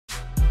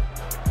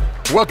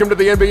Welcome to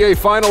the NBA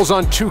Finals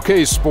on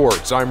 2K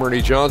Sports. I'm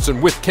Ernie Johnson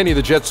with Kenny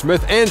the Jet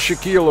Smith and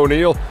Shaquille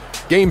O'Neal.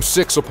 Game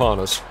 6 upon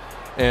us.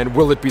 And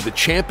will it be the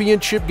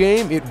championship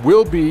game? It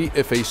will be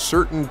if a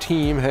certain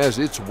team has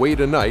its way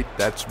tonight.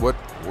 That's what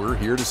we're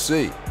here to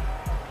see.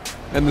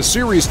 And the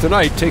series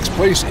tonight takes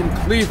place in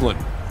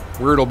Cleveland,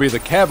 where it'll be the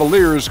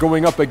Cavaliers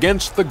going up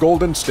against the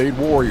Golden State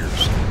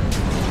Warriors.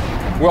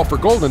 Well, for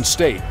Golden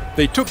State,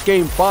 they took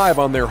Game 5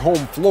 on their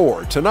home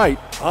floor. Tonight,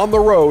 on the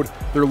road,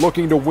 they're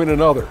looking to win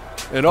another.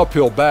 An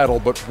uphill battle,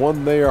 but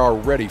one they are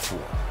ready for.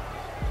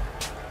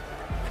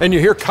 And you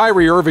hear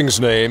Kyrie Irving's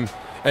name,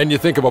 and you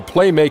think of a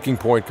playmaking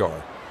point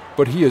guard.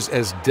 But he is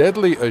as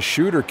deadly a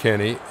shooter,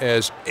 Kenny,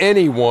 as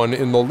anyone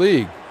in the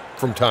league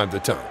from time to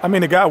time. I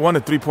mean, the guy won a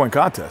three-point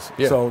contest,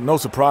 so no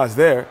surprise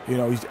there. You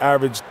know, he's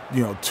averaged,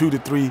 2 to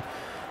 3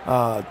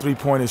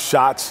 three-pointer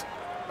shots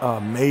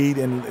made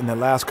in the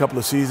last couple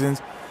of seasons.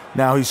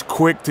 Now he's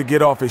quick to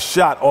get off his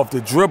shot off the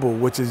dribble,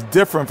 which is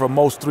different from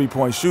most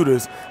three-point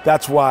shooters.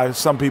 That's why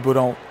some people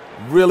don't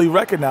really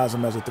recognize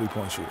him as a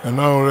three-point shooter. And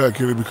not only that,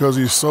 Kitty, because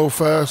he's so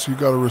fast, you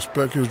got to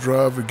respect his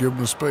drive and give him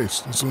the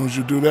space. As soon as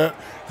you do that,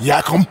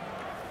 yak him.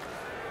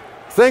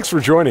 Thanks for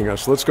joining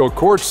us. Let's go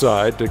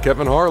courtside to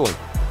Kevin Harlan.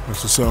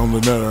 That's the sound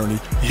of the net, Ernie.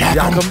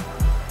 Yak him.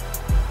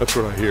 That's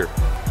what I hear.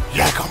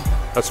 Yak him.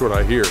 That's what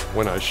I hear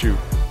when I shoot.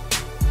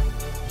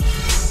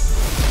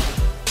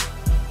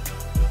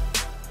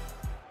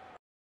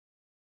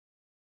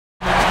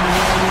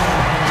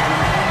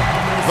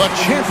 The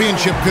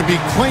championship could be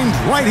claimed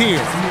right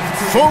here.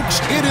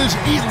 Folks, it is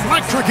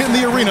electric in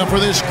the arena for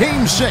this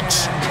Game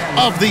 6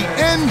 of the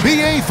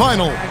NBA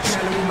Finals.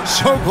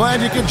 So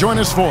glad you could join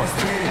us for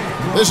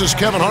it. This is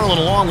Kevin Harlan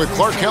along with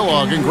Clark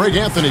Kellogg and Greg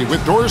Anthony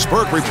with Doris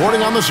Burke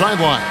reporting on the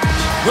sideline.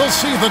 You'll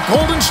see the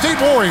Golden State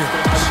Warriors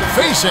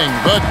facing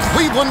the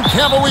Cleveland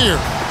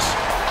Cavaliers.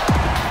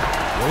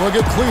 We'll look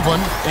at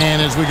Cleveland,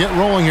 and as we get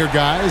rolling here,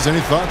 guys,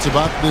 any thoughts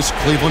about this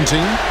Cleveland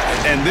team?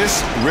 And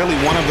this really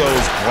one of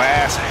those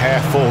glass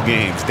half-full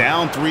games.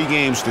 Down 3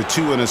 games to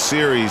 2 in a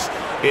series.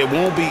 It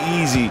won't be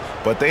easy,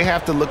 but they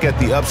have to look at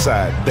the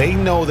upside. They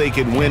know they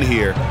can win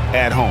here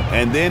at home,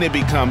 and then it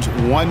becomes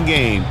one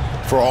game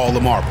for all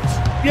the marbles.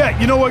 Yeah,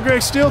 you know what,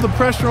 Greg? Still, the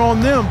pressure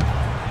on them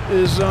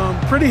is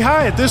pretty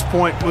high at this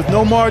point. With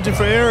no margin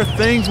for error,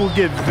 things will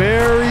get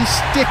very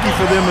sticky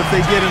for them if they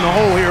get in the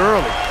hole here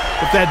early.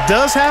 If that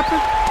does happen,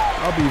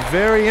 I'll be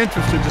very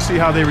interested to see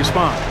how they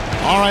respond.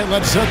 All right,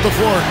 let's set the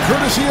floor,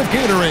 courtesy of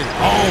Gatorade.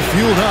 All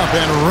fueled up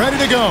and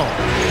ready to go.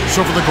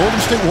 So for the Golden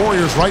State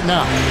Warriors right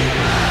now,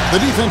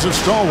 the defensive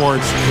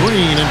stalwarts,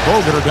 Green and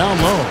Bogut, are down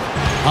low.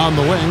 On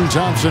the wing,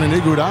 Thompson and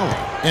Iguodala.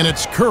 And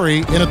it's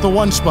Curry in at the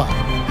 1 spot.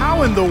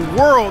 How in the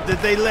world did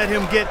they let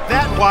him get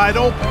that wide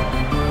open?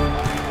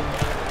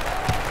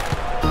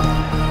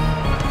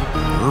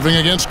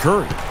 Irving against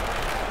Curry.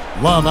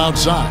 Love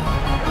outside.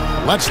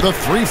 Lets the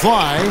 3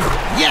 fly.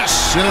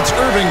 Yes, and it's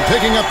Irving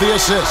picking up the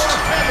assist.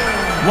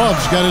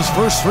 Love's got his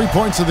first 3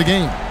 points of the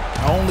game.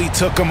 Only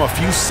took them a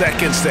few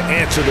seconds to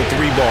answer the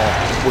 3 ball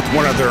with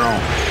one of their own.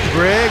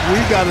 Greg,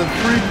 we've got a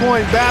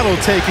 3-point battle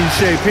taking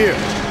shape here.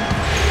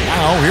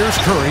 Now here's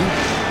Curry.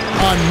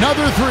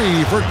 Another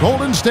 3 for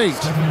Golden State.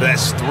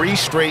 That's 3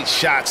 straight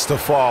shots to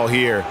fall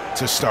here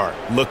to start.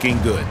 Looking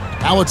good.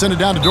 Now it's ended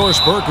down to Doris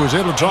Burke, who was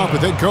able to talk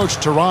with head coach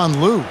Tyronn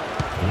Lue.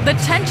 The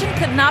tension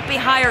could not be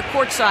higher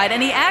courtside,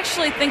 and he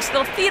actually thinks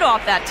they'll feed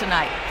off that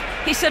tonight.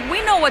 He said,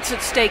 "We know what's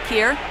at stake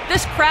here.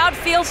 This crowd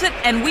feels it,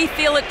 and we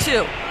feel it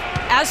too."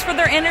 As for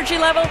their energy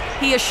level,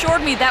 he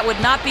assured me that would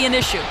not be an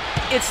issue.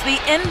 It's the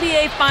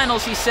NBA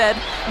Finals, he said.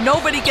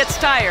 Nobody gets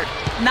tired.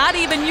 Not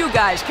even you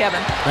guys,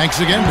 Kevin.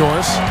 Thanks again,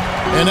 Doris.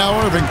 And now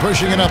Irving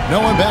pushing it up.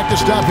 No one back to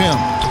stop him.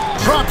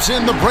 Drops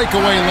in the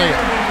breakaway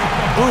layup.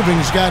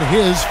 Irving's got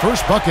his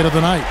first bucket of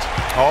the night.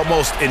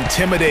 Almost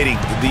intimidating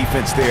the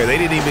defense there. They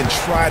didn't even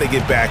try to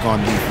get back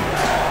on defense.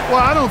 Well,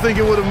 I don't think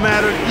it would have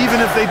mattered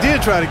even if they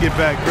did try to get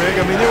back, Greg.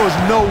 I mean, there was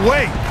no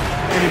way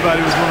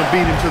anybody was going to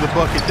beat him to the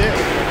bucket there.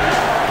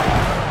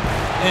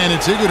 And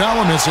it's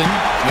Iguodala missing.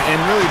 And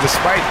really,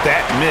 despite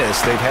that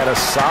miss, they've had a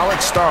solid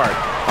start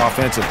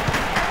offensively.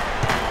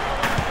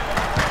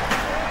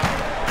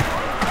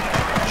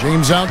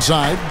 James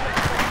outside.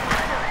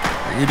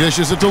 He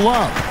dishes it to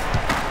Love.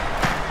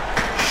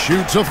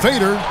 Shoots a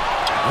fader.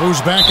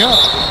 Goes back up.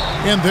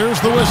 And there's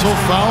the whistle.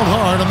 Fouled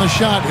hard on the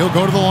shot. He'll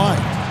go to the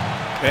line.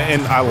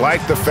 And I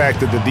like the fact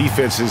that the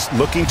defense is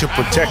looking to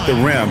protect the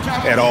rim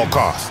at all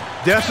costs.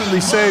 Definitely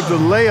saved the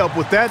layup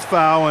with that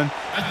foul, and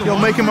he'll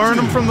make him earn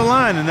them from the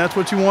line, and that's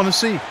what you want to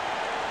see.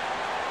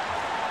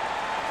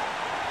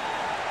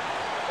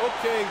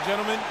 Okay,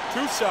 gentlemen,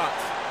 2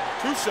 shots.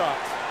 2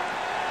 shots.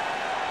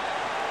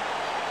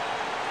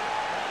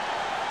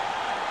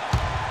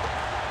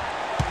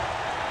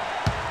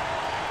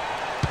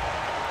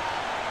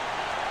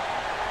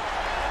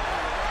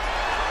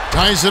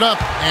 Ties it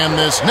up, and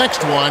this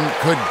next one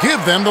could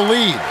give them the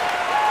lead.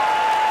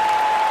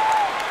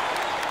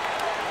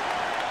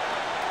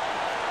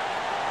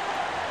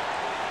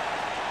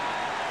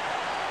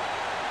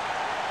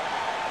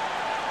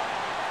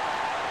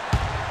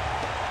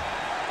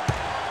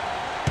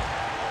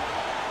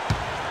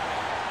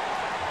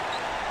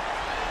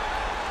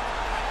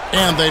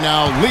 And they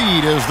now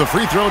lead as the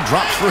free throw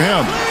drops for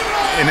him.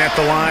 And at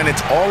the line,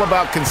 it's all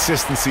about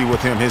consistency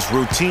with him. His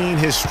routine,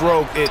 his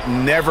stroke, it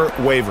never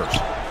wavers.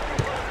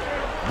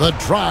 The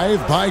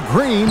drive by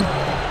Green,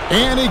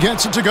 and he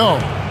gets it to go.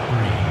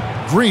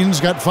 Green's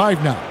got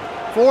 5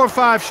 now. 4 or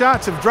 5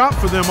 shots have dropped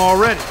for them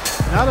already.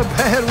 Not a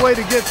bad way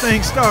to get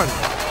things started.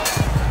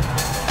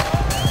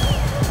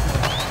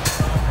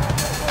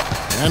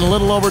 And a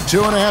little over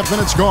 2.5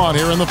 minutes gone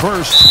here in the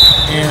first.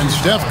 And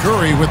Steph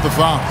Curry with the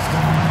foul.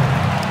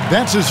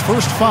 That's his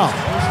first foul.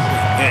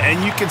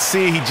 And you can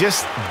see he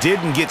just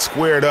didn't get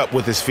squared up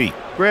with his feet.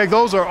 Greg,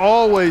 those are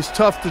always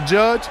tough to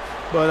judge,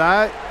 but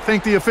I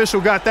think the official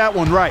got that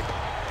one right.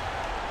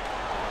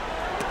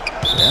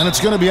 And it's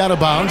going to be out of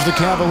bounds. The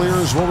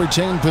Cavaliers will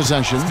retain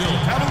possession.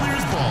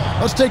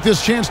 Let's take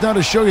this chance now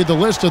to show you the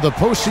list of the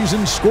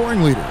postseason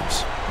scoring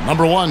leaders.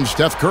 Number 1,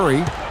 Steph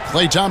Curry.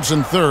 Klay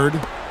Thompson,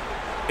 3rd.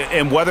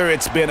 And whether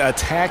it's been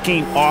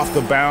attacking off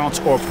the bounce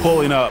or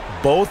pulling up,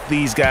 both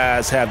these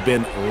guys have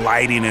been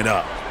lighting it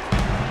up.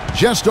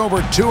 Just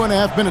over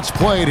 2.5 minutes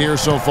played here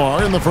so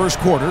far in the first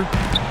quarter.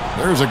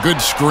 There's a good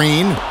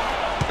screen.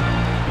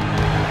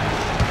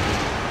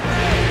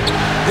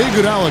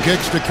 Iguodala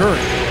kicks to Curry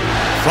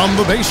from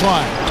the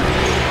baseline.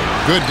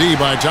 Good D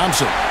by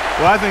Thompson.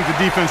 Well, I think the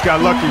defense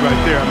got lucky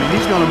right there. I mean,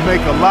 he's going to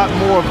make a lot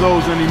more of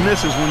those than he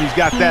misses when he's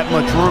got that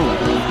much room.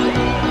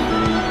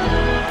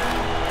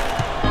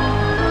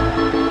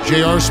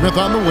 J.R. Smith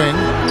on the wing.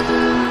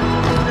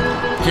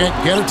 Can't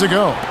get it to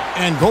go.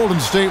 And Golden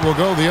State will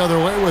go the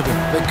other way with it.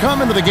 They come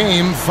into the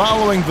game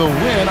following the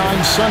win on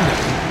Sunday.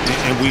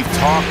 And we've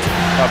talked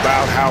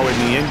about how in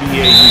the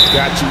NBA you've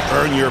got to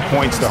earn your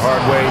points the hard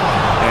way,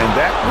 and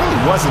that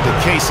really wasn't the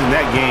case in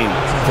that game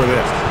for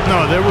them.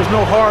 No, there was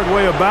no hard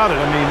way about it.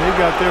 I mean, they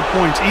got their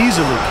points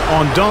easily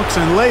on dunks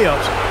and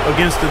layups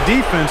against a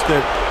defense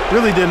that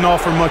really didn't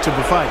offer much of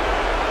a fight.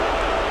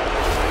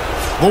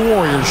 The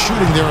Warriors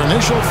shooting their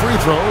initial free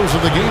throws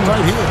of the game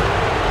right here.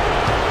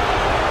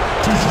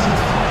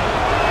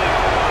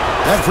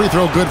 That free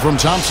throw good from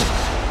Thompson.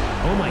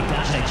 Oh my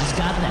gosh, I just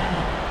got that.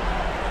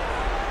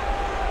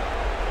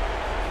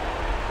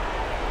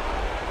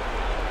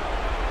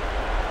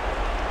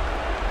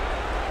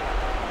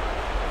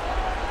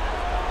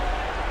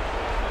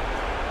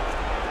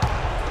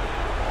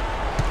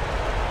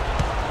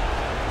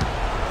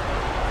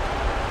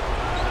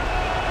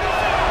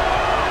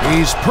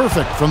 He's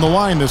perfect from the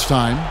line this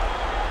time.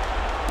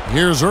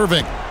 Here's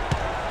Irving.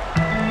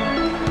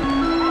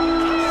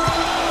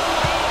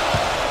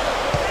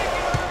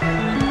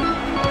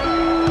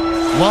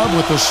 Love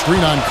with the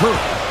screen on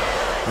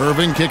Curry.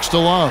 Irving kicks to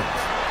Love.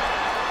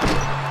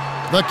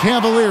 The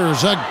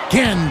Cavaliers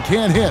again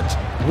can't hit.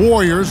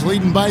 Warriors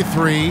leading by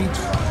 3.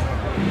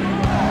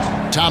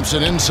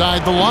 Thompson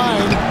inside the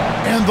line,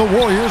 and the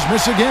Warriors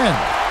miss again.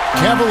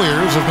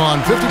 Cavaliers have gone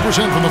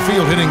 50% from the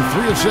field, hitting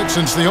 3 of 6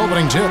 since the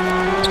opening tip.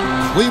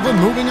 Cleveland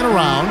moving it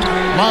around.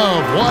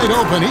 Love wide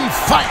open. He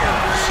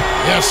fires.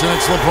 Yes, and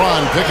it's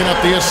LeBron picking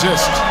up the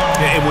assist.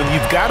 And when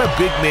you've got a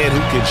big man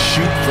who can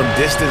shoot from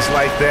distance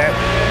like that,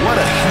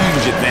 what a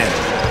huge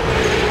advantage.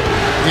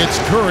 It's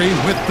Curry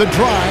with the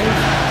drive.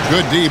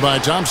 Good D by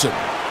Thompson.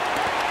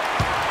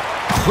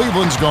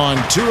 Cleveland's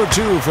gone 2 of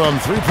 2 from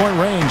three-point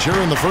range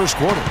here in the first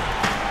quarter.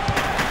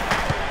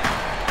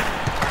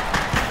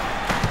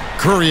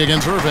 Curry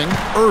against Irving.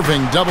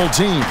 Irving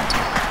double-teamed.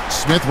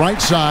 Smith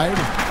right side.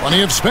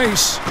 Plenty of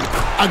space.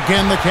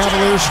 Again, the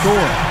Cavaliers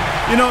score.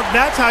 You know,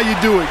 that's how you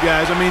do it,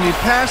 guys. I mean, he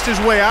passed his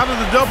way out of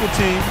the double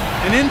team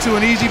and into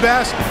an easy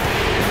basket.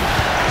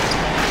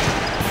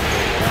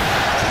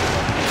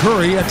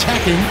 Curry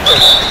attacking.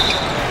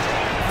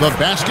 The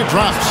basket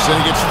drops, and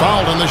he gets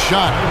fouled on the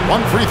shot.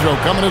 1 free throw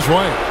coming his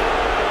way.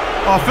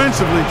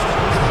 Offensively,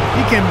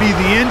 he can be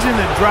the engine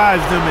that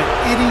drives them at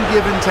any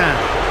given time.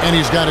 And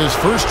he's got his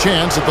first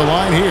chance at the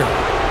line here.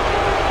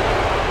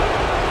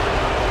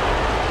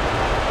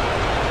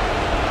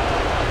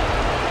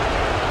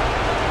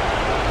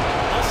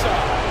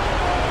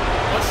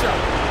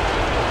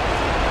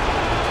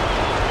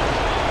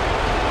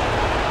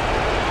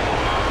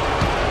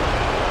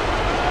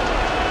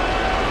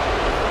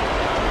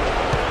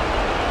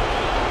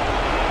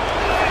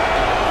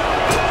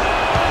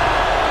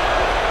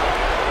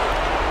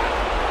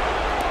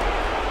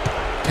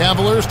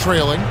 Cavaliers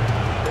trailing.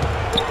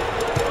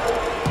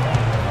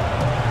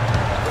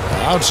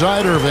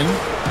 Outside Irving.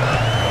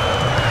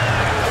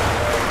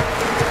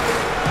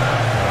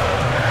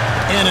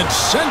 And it's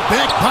sent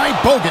back by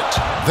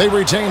Bogut. They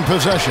retain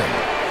possession.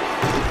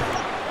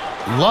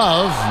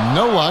 Love,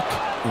 no luck.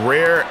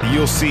 Rare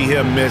you'll see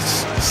him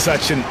miss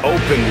such an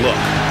open look.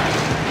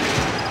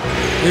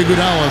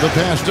 Iguodala, the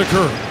pass to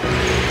Curry.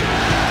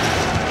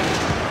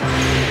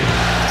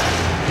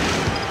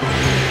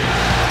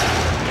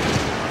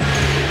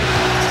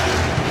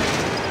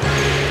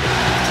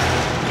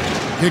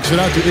 Kicks it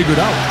out to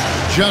Iguodala.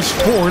 Just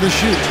 4 to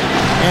shoot.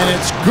 And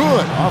it's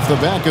good off the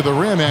back of the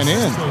rim and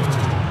in.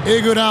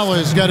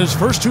 Iguodala's got his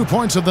first 2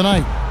 points of the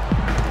night.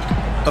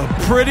 A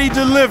pretty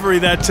delivery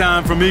that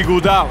time from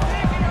Iguodala.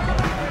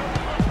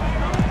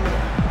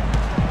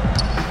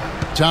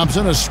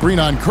 Thompson, a screen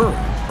on Curry.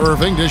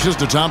 Irving dishes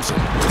to Thompson.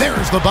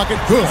 There's the bucket.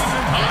 Good.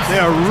 They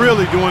are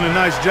really doing a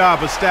nice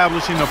job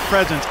establishing a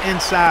presence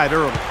inside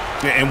early.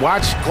 Yeah, and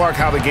watch, Clark,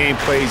 how the game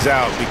plays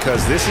out,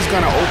 because this is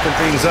going to open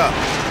things up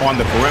on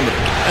the perimeter.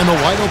 And the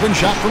wide open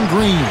shot from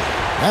Green.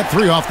 That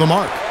three off the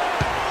mark.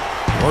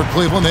 For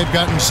Cleveland, they've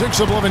gotten 6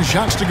 of 11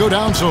 shots to go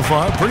down so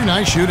far. Pretty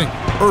nice shooting.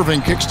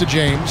 Irving kicks to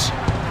James.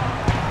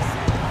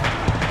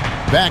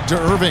 Back to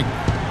Irving.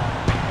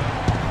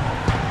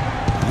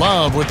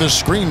 Love with the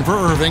screen for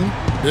Irving.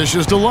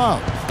 Dishes to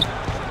Love.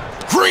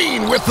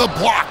 Green with the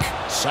block.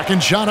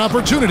 Second shot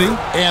opportunity,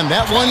 and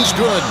that one's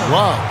good.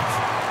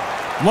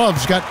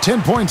 Love's got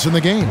 10 points in the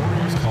game.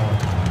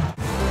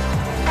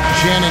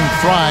 Channing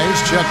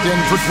Frye's checked in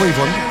for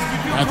Cleveland.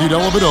 Matthew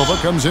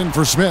Dellavedova comes in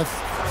for Smith.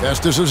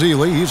 Festus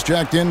Ezeli, he's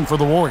checked in for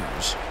the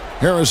Warriors.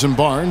 Harrison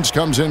Barnes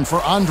comes in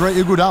for Andre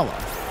Iguodala.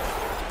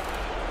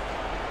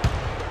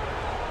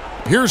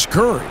 Here's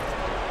Curry.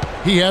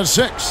 He has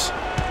 6.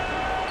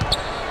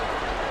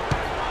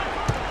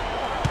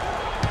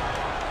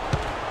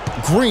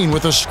 Green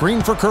with a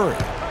screen for Curry.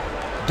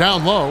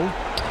 Down low.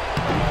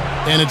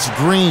 And it's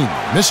Green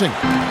missing.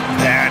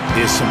 That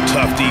is some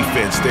tough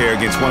defense there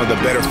against one of the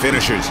better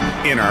finishers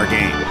in our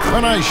game.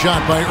 A nice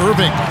shot by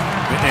Irving.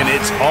 And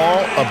it's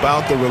all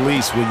about the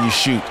release when you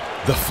shoot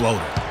the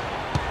floater.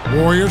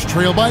 Warriors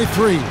trail by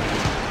 3.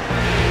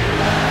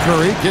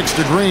 Curry kicks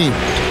to Green.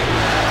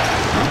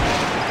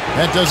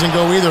 That doesn't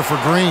go either for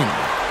Green.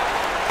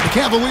 The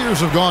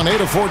Cavaliers have gone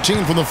 8 of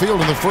 14 from the field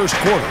in the first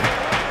quarter.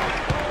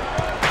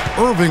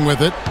 Irving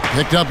with it,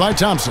 picked up by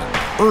Thompson.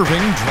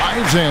 Irving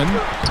drives in.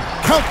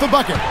 Count the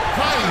bucket.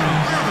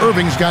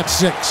 Irving's got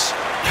 6.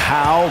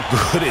 How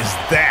good is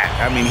that?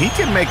 I mean, he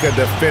can make a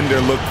defender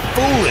look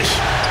foolish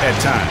at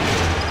times.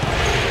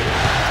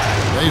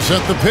 They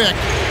set the pick.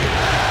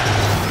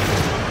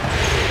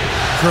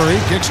 Curry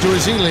kicks to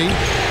Ezeli.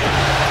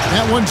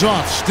 That one's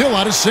off, still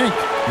out of sync.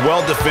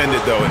 Well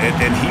defended, though,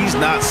 and he's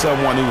not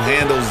someone who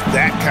handles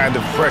that kind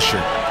of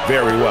pressure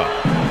very well.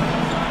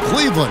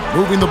 Cleveland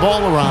moving the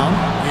ball around.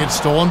 It's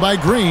stolen by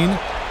Green.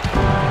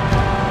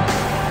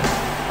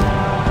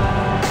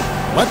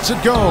 Lets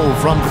it go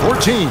from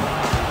 14.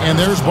 And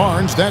there's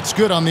Barnes. That's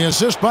good on the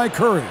assist by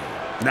Curry.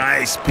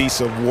 Nice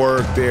piece of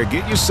work there.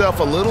 Get yourself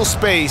a little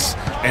space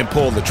and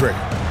pull the trigger.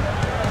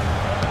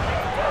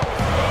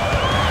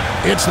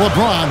 It's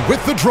LeBron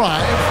with the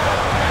drive.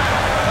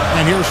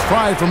 And here's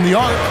Fry from the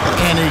arc.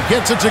 And he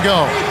gets it to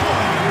go.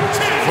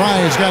 Fry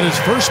has got his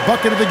first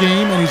bucket of the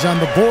game, and he's on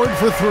the board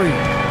for 3.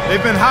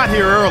 They've been hot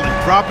here early,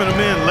 dropping them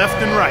in left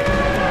and right.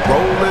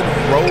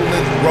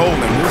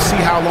 Rolling. We'll see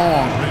how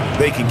long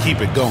they can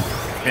keep it going.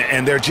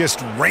 And they're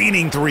just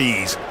raining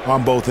threes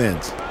on both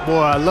ends. Boy,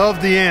 I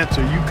love the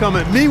answer. You come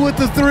at me with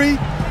the 3,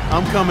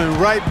 I'm coming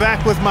right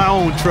back with my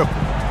own triple.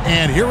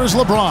 And here is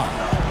LeBron.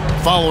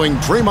 Following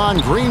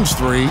Draymond Green's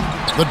 3,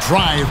 the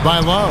drive by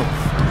Love.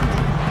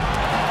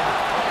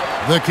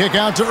 The kick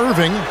out to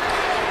Irving.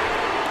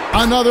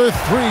 Another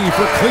 3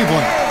 for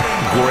Cleveland.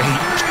 Great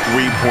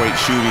three-point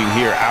shooting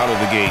here out of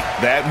the gate.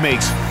 That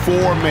makes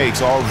 4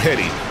 makes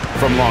already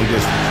from long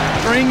distance.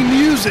 String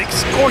music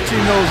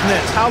scorching those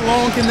nets. How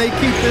long can they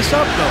keep this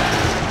up, though?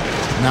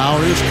 Now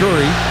here's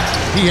Curry.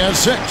 He has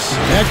 6.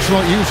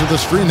 Excellent use of the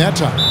screen that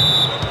time.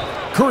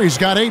 Curry's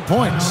got 8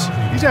 points.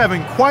 He's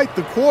having quite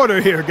the quarter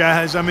here,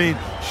 guys. I mean,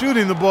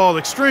 shooting the ball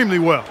extremely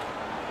well.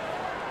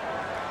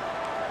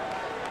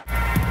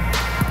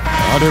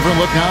 A different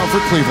look now for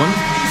Cleveland.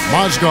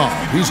 Mozgov,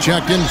 he's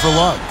checked in for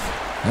Love.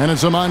 And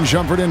it's Amon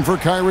Shumpert in for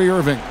Kyrie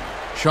Irving.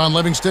 Sean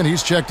Livingston,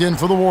 he's checked in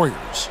for the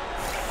Warriors.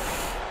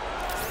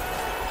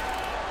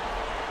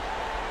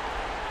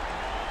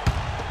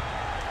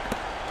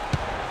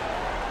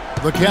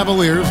 The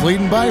Cavaliers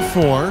leading by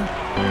 4.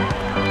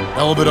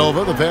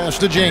 Dellavedova, the pass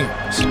to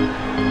James.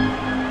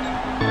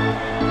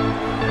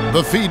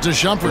 The feed to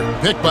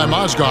Shumpert, picked by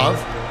Mozgov.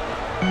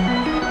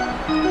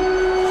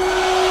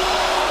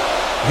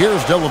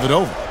 Here's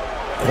Dellavedova.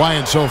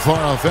 Quiet so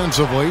far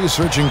offensively,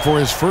 searching for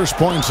his first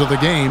points of the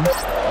game.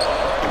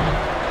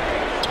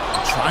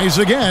 Tries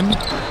again.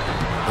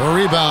 The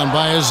rebound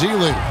by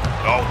Ezeli.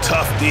 Oh,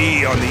 tough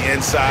D on the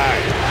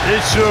inside.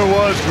 It sure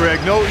was,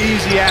 Greg. No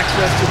easy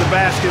access to the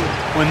basket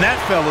when that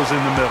fella's in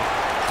the middle.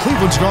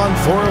 Cleveland's gone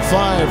 4 of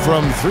 5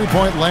 from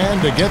three-point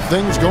land to get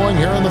things going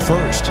here in the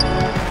first.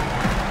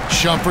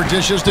 Shumpert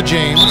dishes to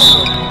James.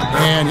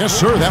 And yes,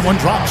 sir, that one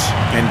drops.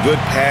 And good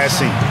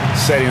passing,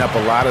 setting up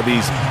a lot of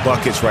these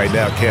buckets right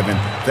now, Kevin.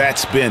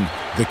 That's been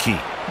the key.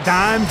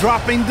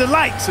 Dime-dropping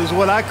delights is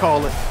what I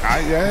call it.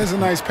 That's a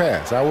nice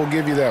pass. I will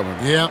give you that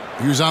one. Yeah,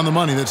 he was on the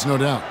money, that's no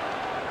doubt.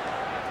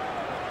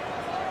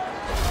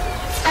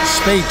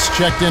 Spates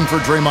checked in for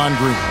Draymond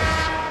Green.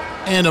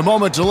 And a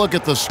moment to look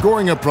at the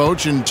scoring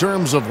approach in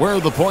terms of where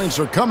the points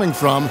are coming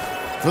from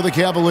for the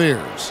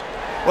Cavaliers.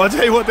 Well, I'll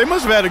tell you what, they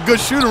must have had a good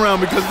shoot-around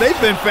because they've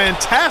been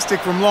fantastic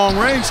from long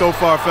range so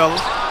far,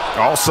 fellas.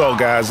 Also,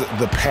 guys,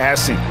 the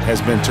passing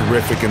has been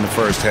terrific in the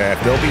first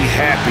half. They'll be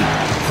happy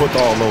with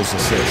all those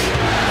assists.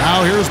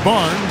 Now here's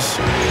Barnes,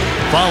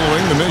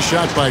 following the missed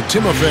shot by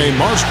Timofey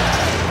Mozgov.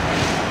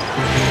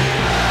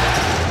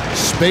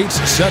 Spates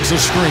sets a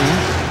screen.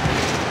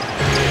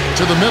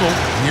 To the middle.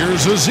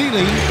 Here's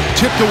Ezeli.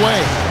 Tipped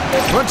away.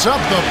 Puts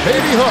up the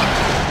baby hook.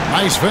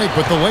 Nice fake,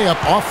 but the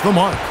layup off the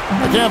mark.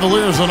 The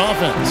Cavaliers on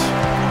offense.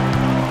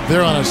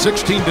 They're on a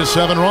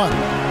 16-7 run.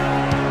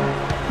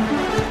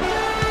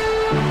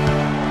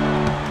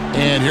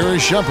 And here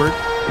is Shumpert.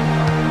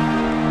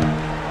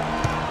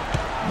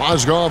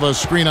 Mozgov a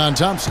screen on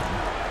Thompson.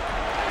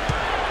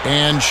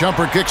 And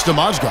Shumpert kicks to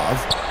Mozgov.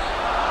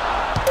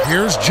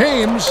 Here's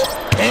James.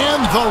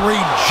 And the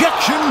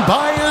rejection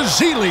by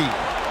Ezeli.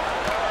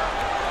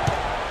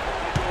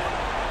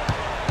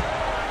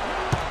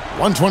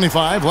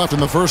 1:25 left in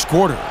the first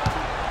quarter.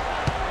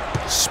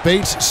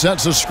 Spates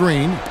sets a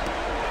screen.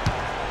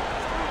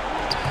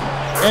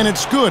 And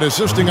it's good,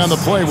 assisting on the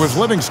play with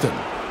Livingston.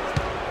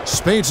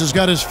 Spates has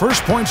got his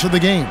first points of the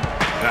game.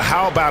 Now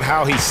how about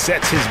how he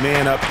sets his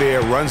man up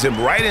there, runs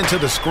him right into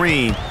the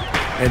screen,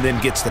 and then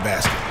gets the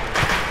basket.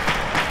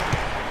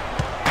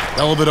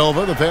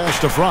 Dellavedova, the pass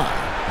to Fry.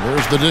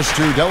 There's the dish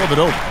to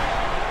Dellavedova.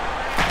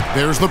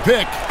 There's the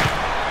pick.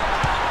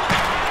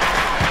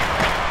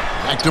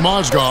 Back to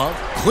Mozgov.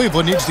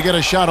 Cleveland needs to get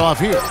a shot off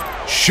here.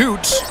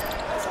 Shoots.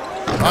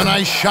 A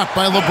nice shot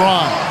by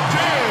LeBron.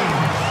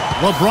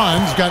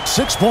 LeBron's got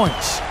 6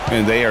 points.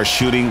 And they are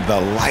shooting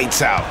the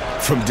lights out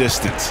from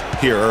distance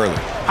here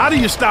early. How do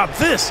you stop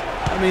this?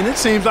 I mean, it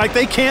seems like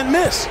they can't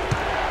miss.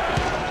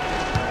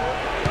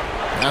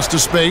 Pass to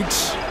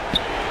Spates.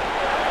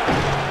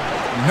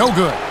 No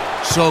good.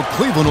 So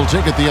Cleveland will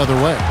take it the other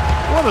way.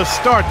 What a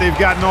start they've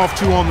gotten off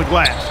to on the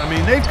glass. I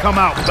mean, they've come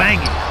out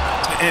banging.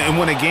 And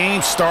when a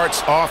game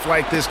starts off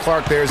like this,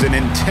 Clark, there's an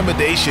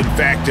intimidation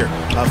factor,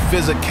 a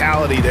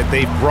physicality that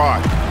they've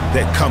brought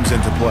that comes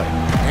into play.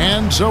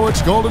 And so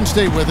it's Golden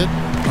State with it.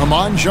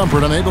 Amon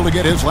Shumpert unable to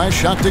get his last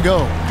shot to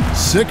go.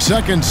 6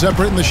 seconds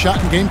separating the shot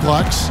and game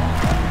clocks.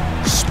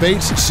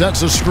 Spates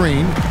sets a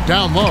screen.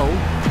 Down low.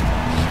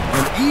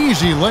 An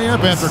easy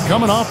layup after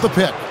coming off the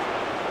pick.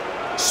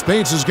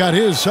 Spates has got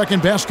his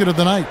second basket of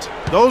the night.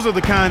 Those are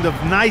the kind of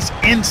nice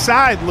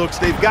inside looks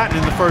they've gotten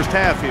in the first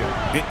half here.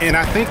 And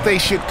I think they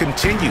should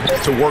continue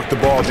to work the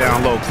ball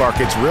down low, Clark.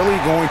 It's really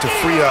going to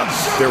free up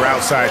their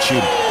outside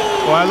shooting.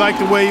 Well, I like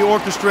the way he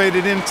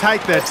orchestrated in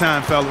tight that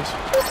time, fellas.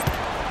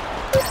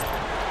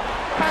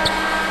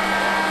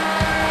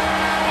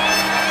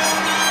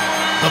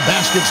 The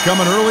basket's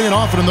coming early and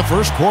often in the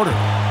first quarter.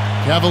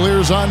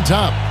 Cavaliers on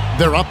top.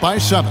 They're up by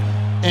 7.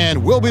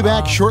 And we'll be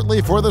back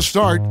shortly for the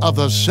start of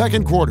the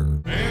second quarter.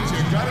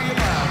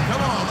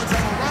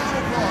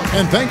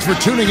 And thanks for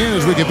tuning in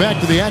as we get back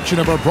to the action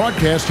of our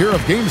broadcast here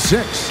of Game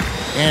 6.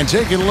 And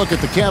taking a look at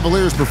the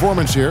Cavaliers'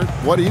 performance here,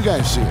 what do you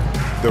guys see?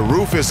 The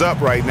roof is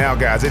up right now,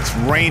 guys. It's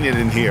raining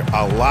in here.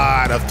 A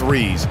lot of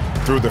threes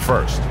through the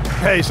first.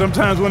 Hey,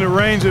 sometimes when it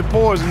rains, it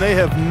pours, and they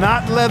have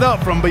not let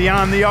up from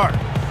beyond the arc.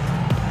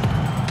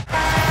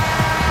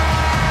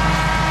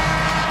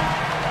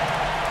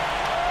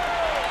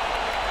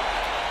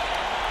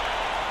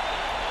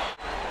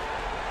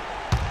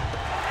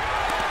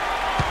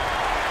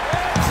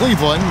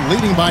 Cleveland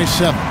leading by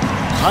 7.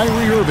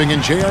 Kyrie Irving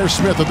and J.R.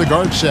 Smith at the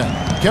guard set.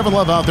 Kevin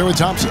Love out there with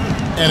Thompson.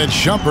 And it's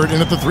Shumpert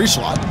in at the 3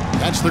 slot.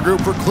 That's the group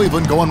for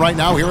Cleveland going right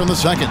now here in the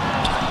second.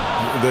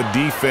 The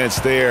defense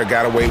there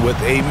got away with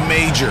a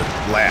major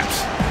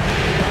lapse.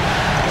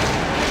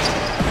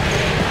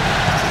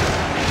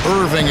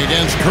 Irving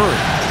against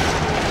Curry.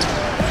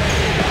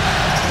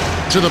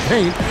 To the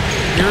paint.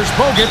 Here's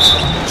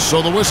Bogut.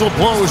 So the whistle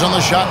blows on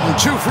the shot and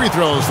 2 free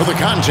throws for the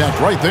contact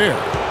right there.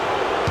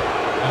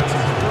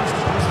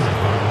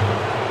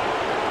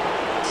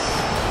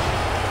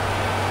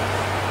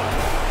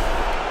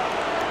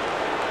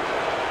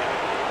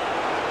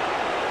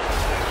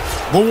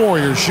 The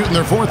Warriors shooting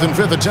their 4th and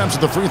 5th attempts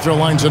at the free throw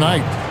line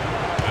tonight.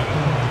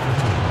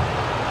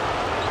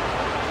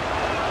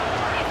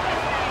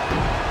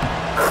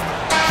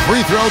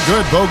 Free throw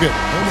good, Bogut.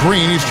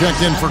 Green, he's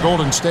checked in for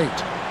Golden State.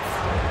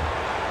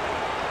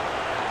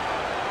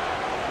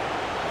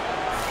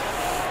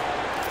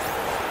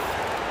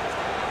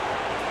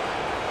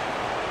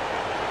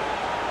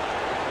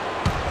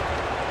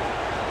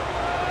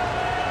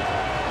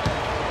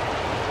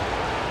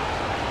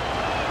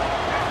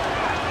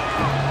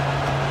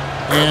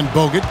 And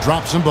Bogut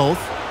drops them both.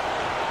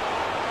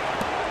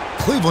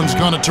 Cleveland's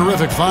gone a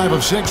terrific 5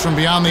 of 6 from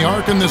beyond the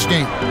arc in this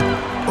game.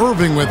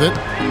 Irving with it,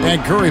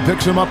 and Curry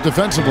picks him up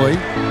defensively.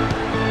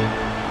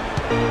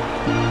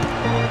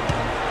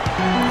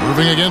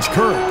 Irving against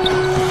Curry.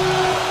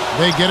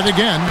 They get it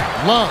again.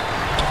 Love.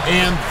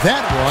 And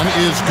that one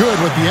is good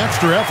with the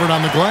extra effort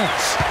on the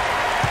glass.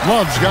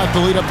 Love's got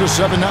the lead up to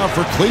 7 now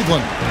for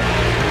Cleveland.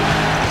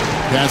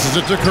 Passes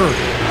it to Curry.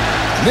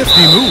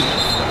 Nifty move.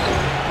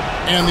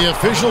 And the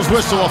officials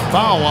whistle a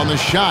foul on the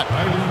shot.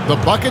 The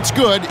bucket's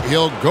good.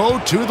 He'll go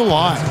to the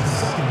line.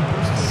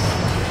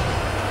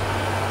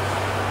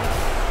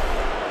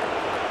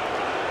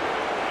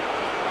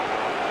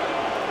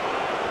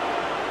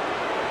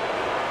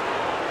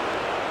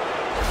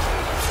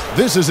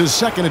 This is his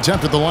second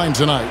attempt at the line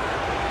tonight.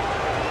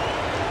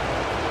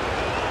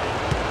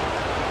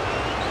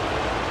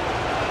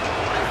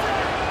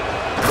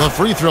 The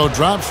free throw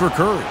drops for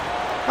Curry.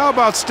 How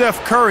about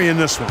Steph Curry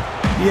in this one?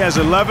 He has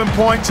 11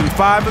 points and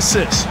 5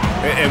 assists.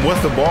 And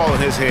with the ball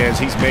in his hands,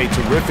 he's made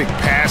terrific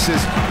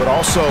passes, but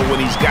also when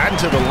he's gotten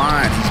to the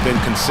line, he's been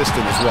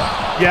consistent as well.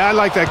 Yeah, I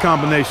like that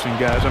combination,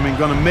 guys. I mean,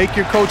 going to make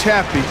your coach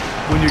happy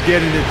when you're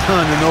getting it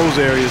done in those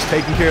areas,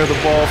 taking care of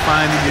the ball,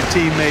 finding your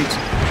teammates,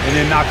 and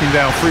then knocking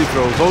down free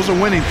throws. Those are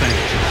winning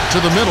things.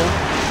 To the middle.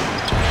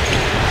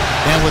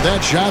 And with that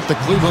shot, the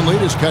Cleveland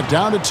lead is cut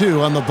down to 2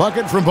 on the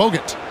bucket from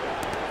Bogut.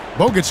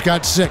 Bogut's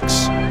got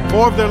 6.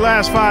 4 of their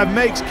last 5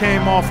 makes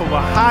came off of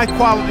a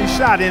high-quality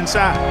shot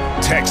inside.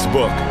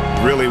 Textbook.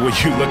 Really, when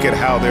you look at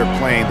how they're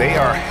playing, they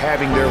are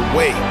having their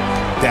way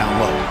down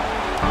low.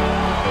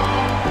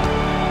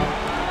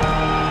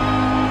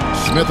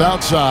 Smith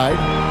outside.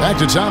 Back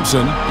to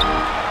Thompson.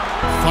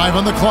 5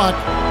 on the clock.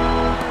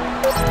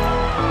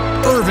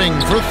 Irving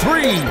for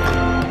 3.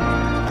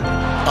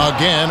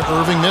 Again,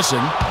 Irving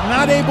missing.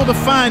 Not able to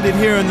find it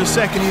here in the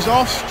second. He's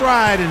off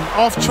stride and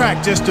off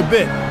track just a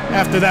bit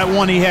after that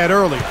one he had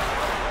earlier.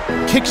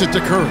 Kicks it to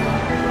Curry.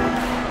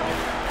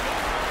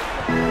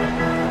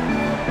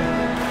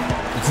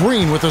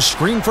 Green with a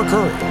screen for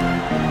Curry.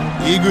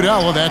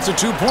 Iguodala, that's a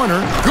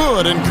 2-pointer.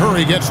 Good, and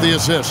Curry gets the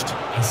assist.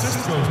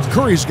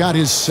 Curry's got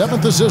his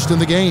 7th assist in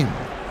the game.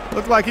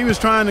 Looked like he was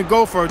trying to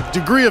go for a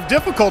degree of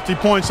difficulty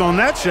points on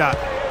that shot.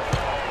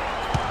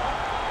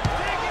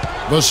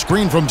 The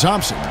screen from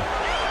Thompson.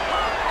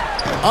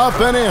 Up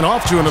and in,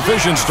 off to an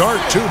efficient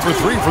start. 2 for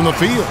 3 from the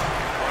field.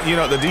 You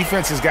know, the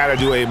defense has got to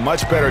do a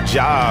much better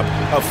job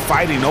of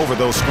fighting over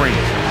those screens.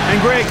 And,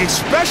 Greg,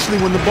 especially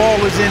when the ball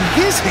is in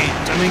his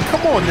hands. I mean,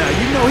 come on now.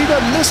 You know he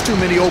doesn't miss too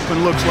many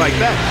open looks like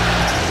that.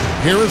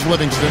 Here is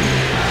Livingston.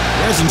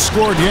 He hasn't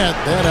scored yet.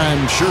 That,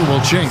 I'm sure,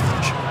 will change.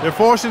 They're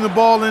forcing the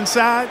ball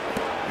inside,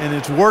 and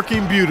it's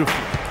working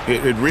beautifully.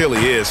 It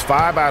really is.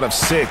 5 out of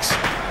 6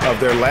 of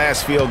their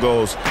last field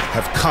goals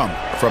have come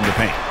from the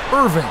paint.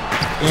 Irving,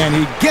 and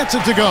he gets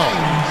it to go.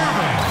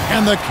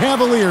 And the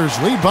Cavaliers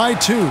lead by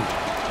 2.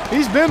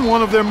 He's been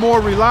one of their more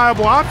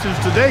reliable options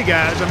today,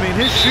 guys. I mean,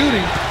 his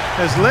shooting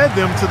has led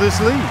them to this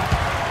lead.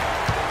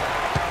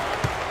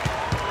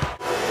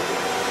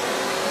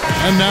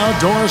 And now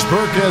Doris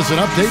Burke has an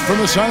update from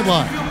the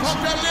sidelines.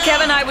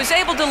 Kevin, I was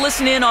able to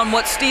listen in on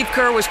what Steve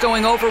Kerr was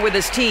going over with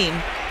his team.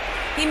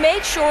 He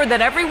made sure that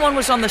everyone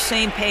was on the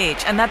same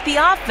page and that the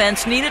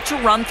offense needed to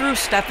run through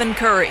Stephen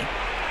Curry.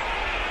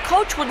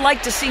 Coach would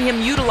like to see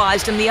him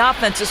utilized in the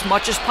offense as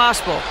much as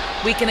possible.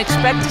 We can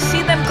expect to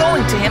see them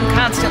going to him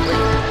constantly.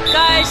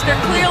 Guys, they're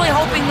clearly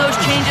hoping those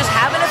changes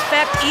have an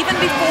effect even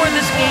before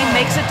this game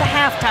makes it to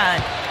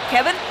halftime.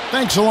 Kevin?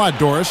 Thanks a lot,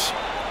 Doris.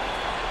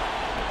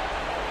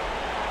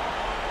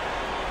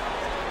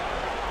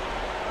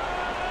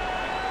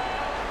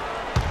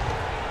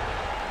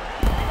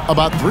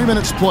 About 3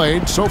 minutes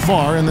played so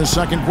far in the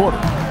second quarter.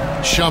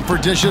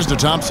 Shumpert dishes to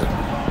Thompson.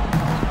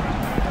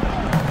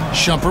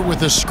 Shumpert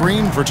with a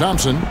screen for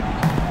Thompson.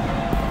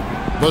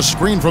 The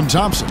screen from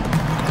Thompson.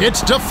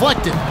 It's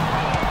deflected.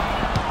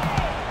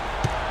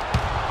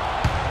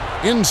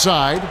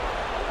 Inside.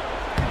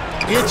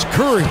 It's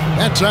Curry.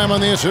 That time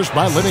on the assist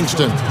by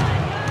Livingston.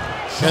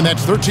 And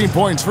that's 13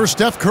 points for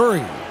Steph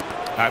Curry.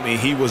 I mean,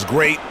 he was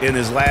great in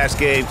his last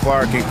game,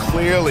 Clark, and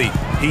clearly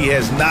he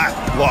has not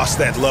lost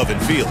that love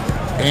and feel.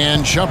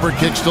 And Shumpert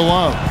kicks to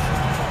Love.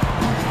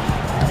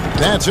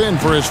 That's in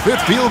for his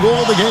 5th field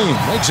goal of the game.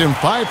 Makes him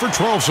 5 for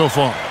 12 so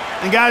far.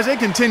 And, guys, they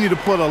continue to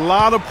put a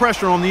lot of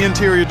pressure on the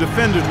interior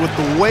defenders with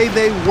the way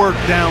they work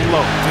down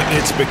low.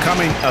 It's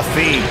becoming a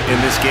theme in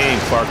this game,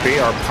 Clark. They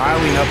are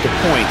piling up the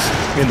points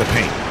in the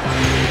paint.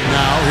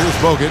 Now, here's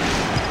Bogut.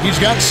 He's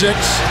got 6.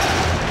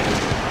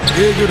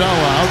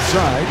 Iguodala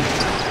outside.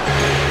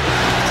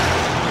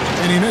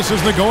 And he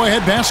misses the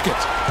go-ahead basket.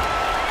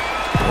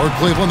 For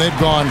Cleveland, they've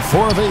gone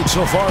 4 of 8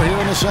 so far here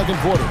in the second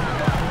quarter.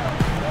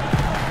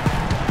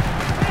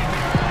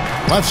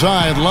 Left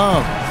side,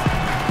 Love.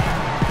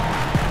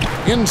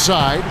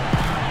 Inside.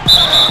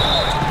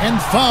 And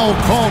foul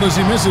called as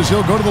he misses.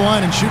 He'll go to the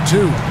line and shoot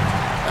 2.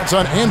 That's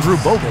on Andrew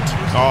Bogut.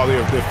 Oh,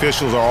 the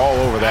officials are all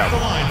over that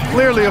one.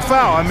 Clearly a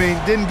foul. I mean,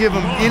 didn't give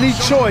him any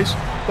choice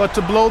but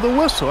to blow the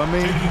whistle. I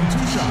mean,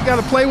 you got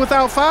to play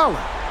without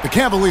fouling. The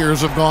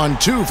Cavaliers have gone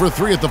 2 for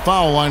 3 at the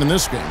foul line in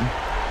this game.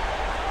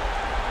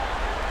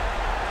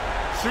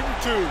 Shooting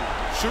 2.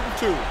 Shooting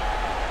 2.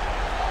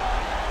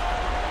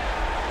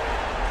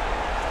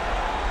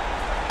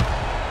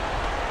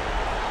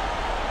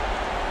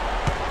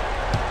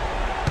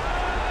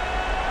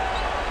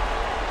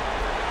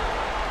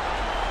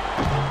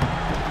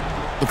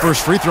 The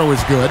first free throw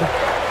is good.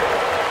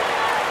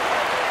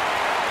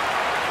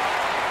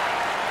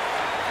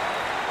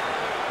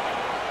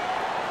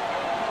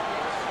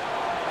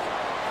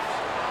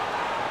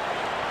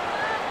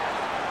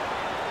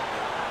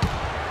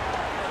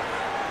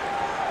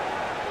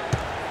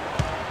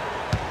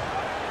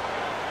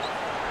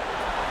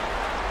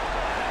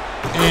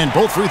 And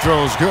both free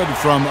throws good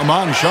from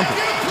Amon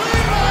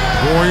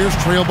Shumpert. Warriors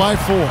trail by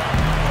 4.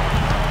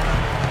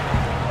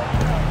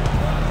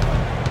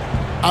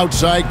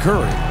 Outside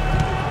Curry.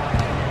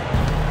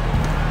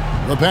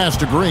 The pass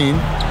to Green.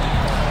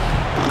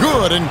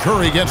 Good, and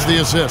Curry gets the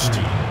assist.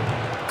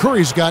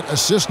 Curry's got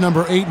assist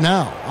number 8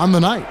 now on the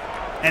night.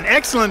 An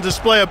excellent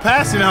display of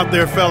passing out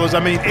there, fellas.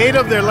 I mean, 8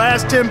 of their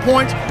last 10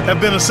 points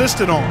have been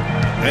assisted on.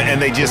 And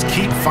they just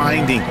keep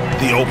finding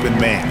the open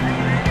man.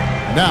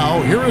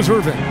 Now, here is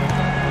Irving.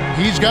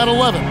 He's got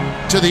 11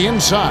 to the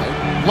inside.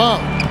 Love.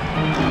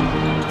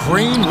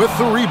 Green with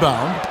the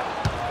rebound.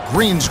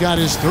 Green's got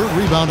his 3rd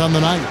rebound on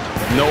the night.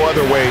 No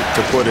other way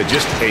to put it.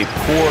 Just a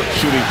poor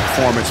shooting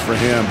performance for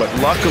him. But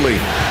luckily,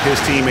 his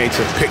teammates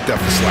have picked up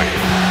the slack.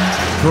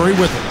 Curry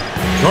with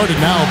it. Guarded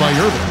now by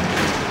Irving.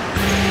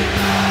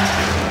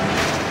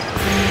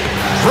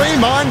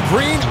 Draymond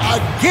Green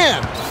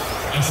again.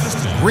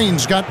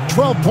 Green's got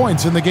 12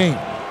 points in the game.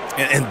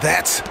 And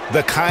that's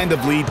the kind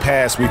of lead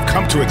pass we've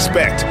come to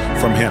expect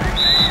from him.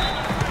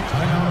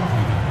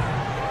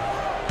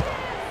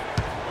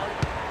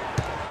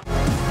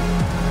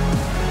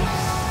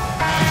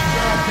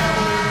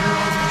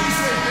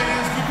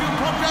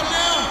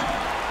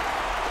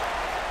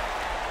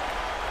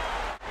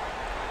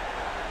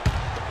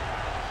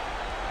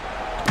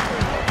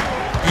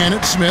 And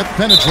it's Smith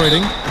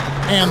penetrating,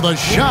 and the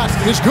shot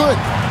is good.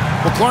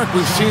 Well, Clark,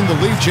 we've seen the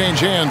lead change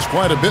hands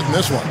quite a bit in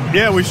this one.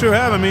 Yeah, we sure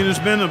have. I mean, it's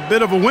been a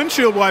bit of a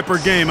windshield wiper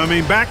game. I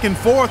mean, back and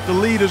forth, the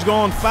lead has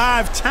gone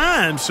 5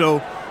 times,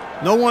 so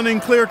no one in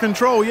clear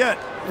control yet.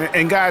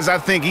 And guys, I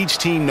think each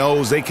team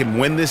knows they can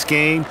win this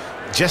game,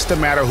 just a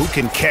matter who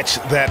can catch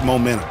that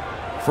momentum.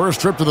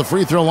 First trip to the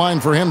free throw line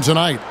for him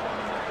tonight.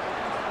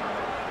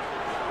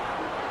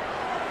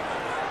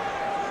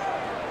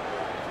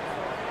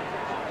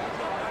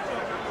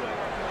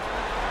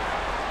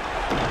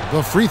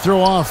 The free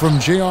throw off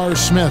from J.R.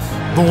 Smith.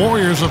 The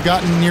Warriors have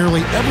gotten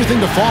nearly everything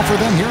to fall for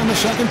them here in the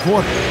second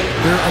quarter.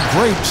 They're a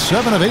great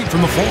 7 of 8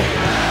 from the floor.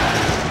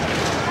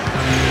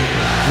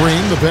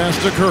 Green, the pass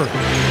to Curry.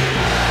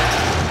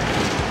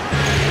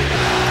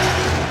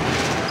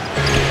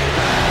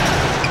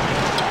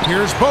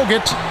 Here's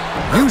Bogut.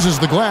 Uses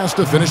the glass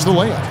to finish the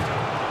layup.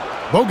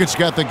 Bogut's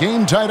got the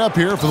game tied up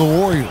here for the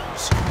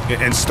Warriors.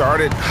 And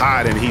started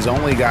hot, and he's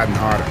only gotten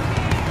harder.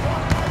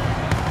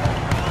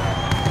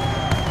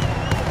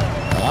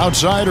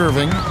 Outside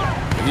Irving.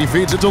 He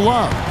feeds it to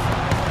Love.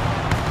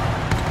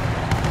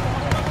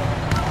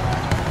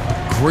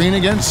 Green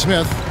against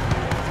Smith.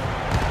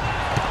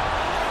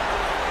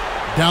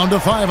 Down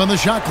to 5 on the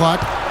shot clock.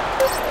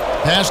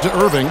 Pass to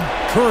Irving.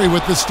 Curry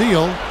with the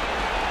steal.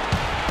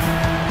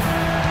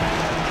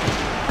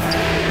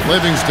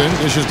 Livingston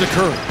dishes to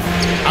Curry.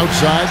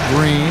 Outside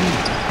Green.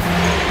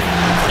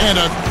 And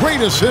a great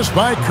assist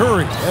by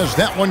Curry as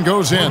that one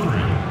goes in.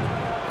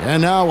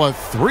 And now a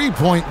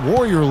 3-point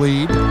Warrior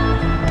lead.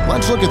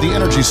 Let's look at the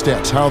energy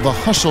stats, how the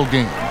hustle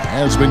game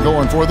has been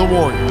going for the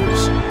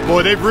Warriors.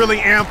 Boy, they've really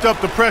amped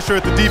up the pressure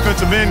at the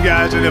defensive end,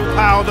 guys, and have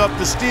piled up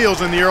the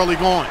steals in the early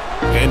going.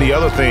 And the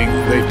other thing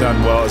they've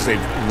done well is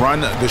they've run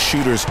the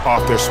shooters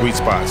off their sweet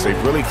spots.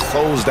 They've really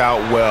closed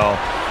out well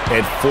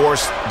and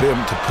forced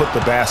them to put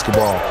the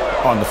basketball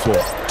on the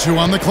floor. 2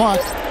 on the clock.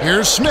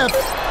 Here's Smith.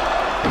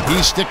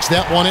 He sticks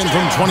that one in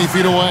from 20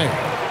 feet away.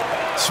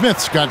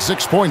 Smith's got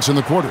 6 points in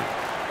the quarter.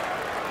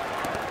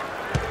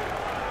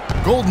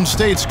 Golden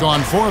State's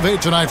gone 4 of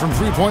 8 tonight from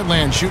three-point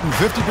land, shooting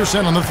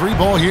 50% on the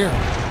 3-ball here.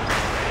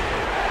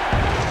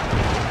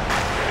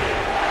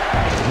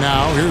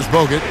 Now, here's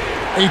Bogut.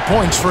 8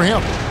 points for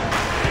him.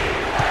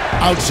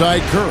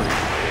 Outside Curry.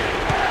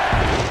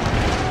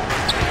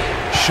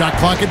 Shot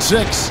clock at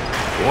 6.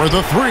 For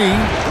the 3.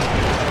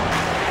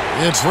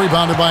 It's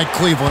rebounded by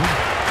Cleveland.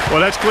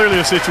 Well, that's clearly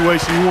a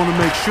situation you want to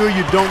make sure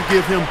you don't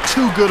give him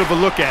too good of a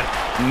look at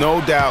it.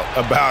 No doubt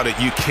about it.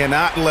 You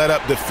cannot let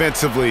up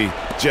defensively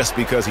just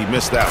because he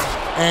missed out.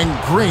 And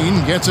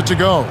Green gets it to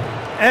go.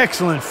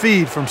 Excellent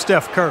feed from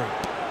Steph Curry.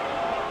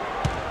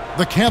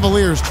 The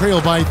Cavaliers trail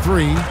by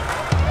 3.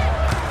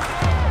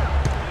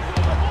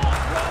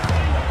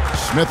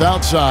 Smith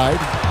outside.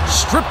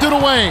 Stripped it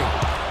away.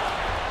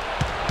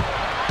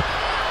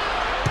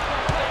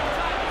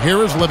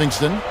 Here is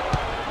Livingston.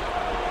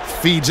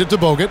 Feeds it to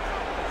Bogut.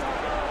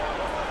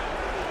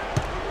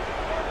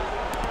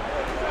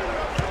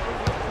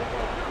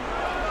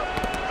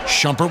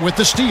 Shumpert with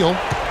the steal.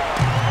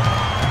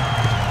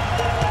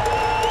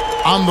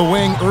 On the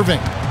wing, Irving.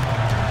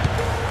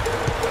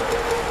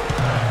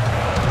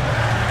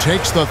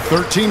 Takes the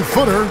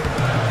 13-footer.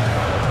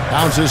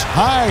 Bounces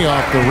high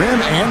off the rim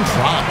and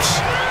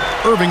drops.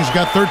 Irving's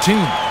got 13.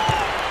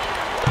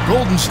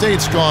 Golden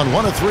State's gone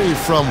 1 of 3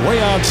 from way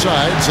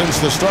outside since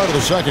the start of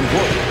the second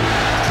quarter.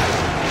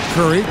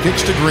 Curry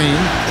kicks to Green.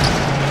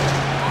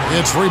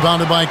 It's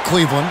rebounded by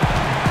Cleveland.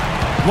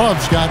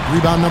 Love's got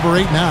rebound number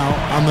 8 now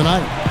on the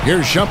night.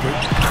 Here's Shumpert.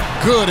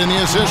 Good, and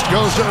the assist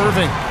goes to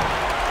Irving.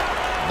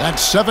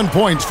 That's 7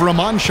 points for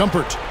Amon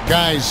Shumpert.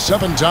 Guys,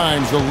 7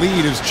 times the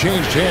lead has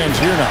changed hands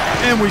here now.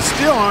 And we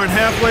still aren't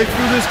halfway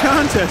through this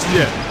contest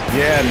yet.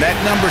 Yeah, and that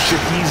number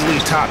should easily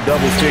top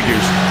double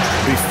figures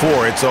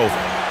before it's over.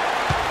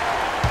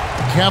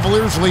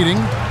 Cavaliers leading.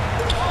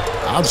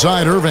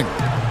 Outside Irving.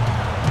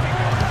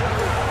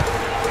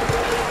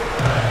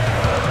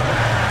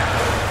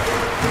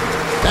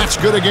 That's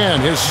good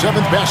again. His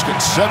 7th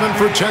basket, 7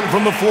 for 10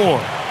 from the floor.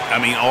 I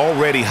mean,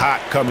 already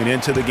hot coming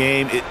into the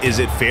game. Is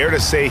it fair to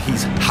say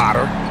he's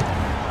hotter?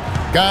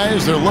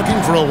 Guys, they're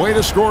looking for a way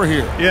to score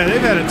here. Yeah,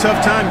 they've had a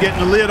tough time getting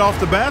the lid off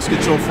the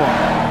basket so far.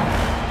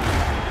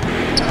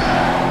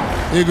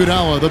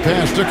 Iguodala, the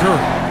pass to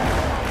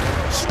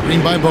Curry.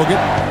 Screen by Bogut.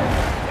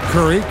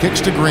 Curry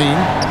kicks to Green.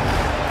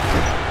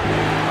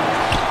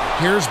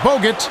 Here's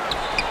Bogut.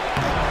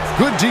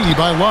 Good D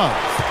by Love.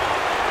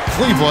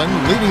 Cleveland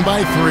leading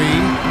by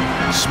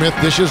 3. Smith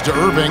dishes to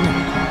Irving.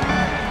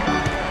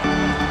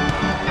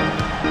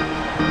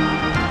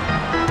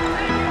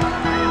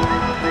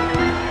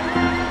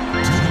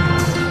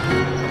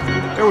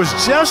 There was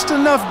just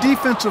enough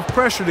defensive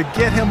pressure to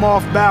get him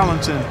off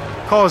balance and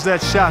cause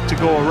that shot to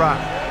go awry.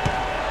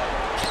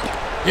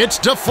 It's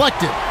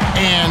deflected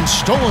and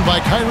stolen by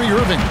Kyrie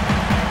Irving.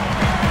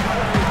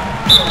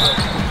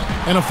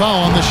 And a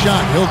foul on the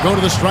shot. He'll go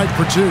to the stripe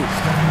for 2.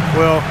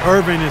 Well,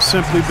 Irving has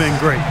simply been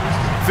great.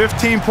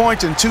 15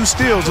 points and 2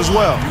 steals as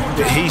well.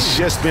 He's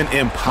just been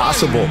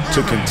impossible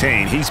to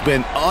contain. He's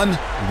been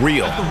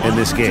unreal in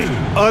this game.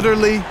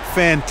 Utterly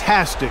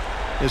fantastic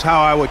is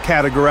how I would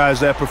categorize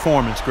that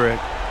performance, Greg.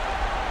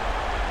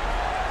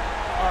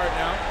 All right,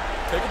 now,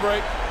 take a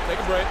break. Take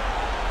a break.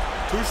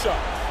 2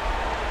 shots.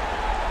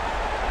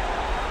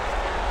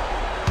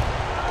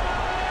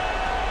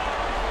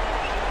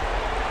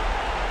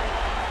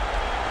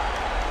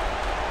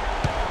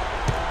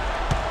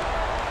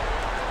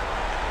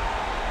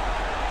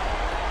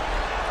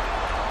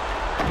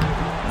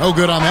 No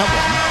good on that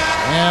one.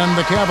 And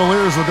the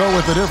Cavaliers will go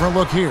with a different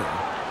look here.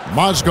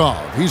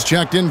 Mozgov, he's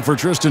checked in for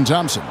Tristan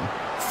Thompson.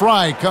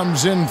 Fry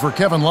comes in for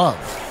Kevin Love.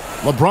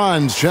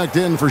 LeBron's checked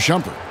in for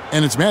Shumpert.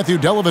 And it's Matthew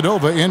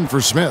Dellavedova in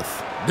for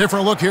Smith.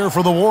 Different look here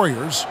for the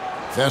Warriors.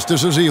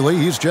 Festus Ezeli,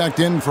 he's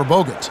checked in for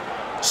Bogut.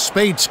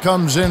 Spates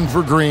comes in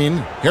for Green.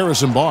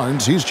 Harrison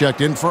Barnes, he's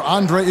checked in for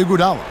Andre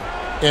Iguodala.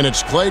 And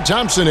it's Klay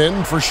Thompson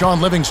in for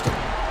Sean Livingston.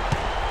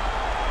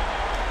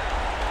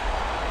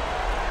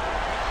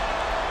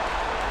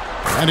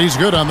 And he's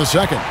good on the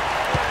second.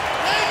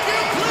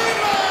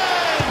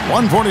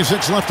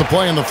 1:46 left to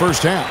play in the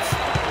first half.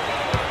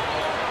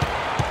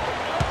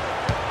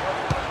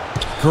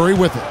 Curry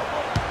with it.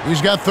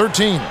 He's got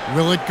 13.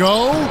 Will it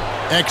go?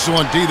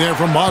 Excellent D there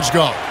from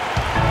Mozgov.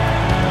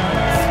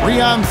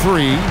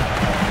 3-on-3.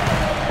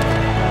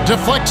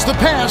 Deflects the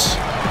pass.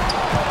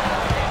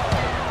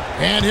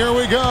 And here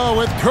we go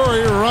with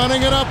Curry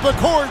running it up the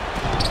court.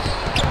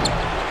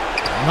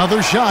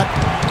 Another shot.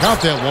 Count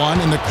that one,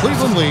 and the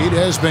Cleveland lead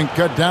has been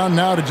cut down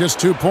now to just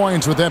 2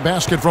 points with that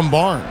basket from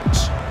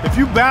Barnes. If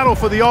you battle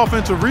for the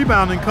offensive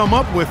rebound and come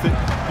up with it,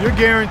 you're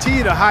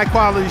guaranteed a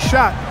high-quality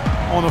shot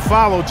on a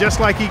follow just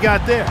like he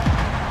got there.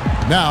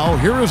 Now,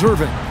 here is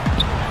Irving.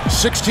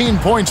 16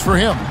 points for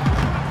him.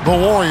 The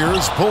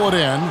Warriors pull it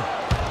in.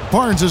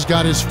 Barnes has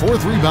got his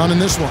 4th rebound in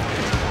this one.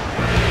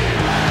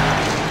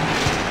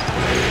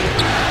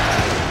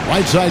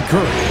 Right side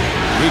Curry.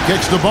 He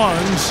kicks to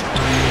Barnes.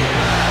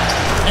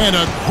 And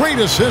a great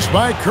assist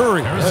by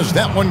Curry as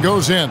that one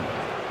goes in.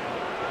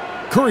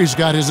 Curry's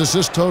got his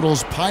assist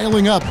totals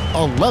piling up.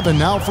 11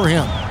 now for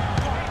him.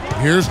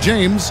 Here's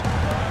James.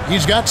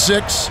 He's got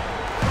 6.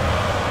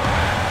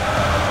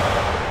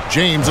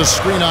 James a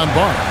screen on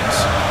Barnes.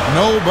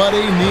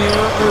 Nobody near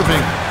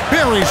Irving.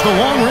 Buries the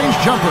long-range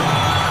jumper.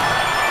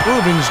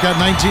 Irving's got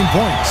 19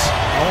 points.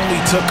 Only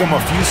took them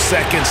a few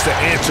seconds to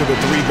answer the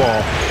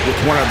 3-ball with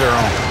one of their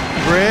own.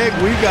 Greg,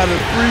 we've got a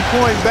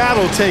 3-point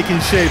battle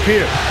taking shape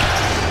here.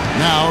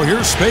 Now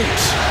here's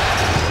Spates.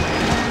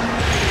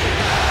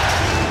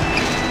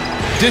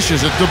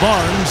 Dishes it to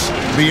Barnes.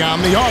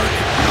 Beyond the arc.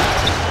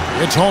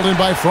 It's holding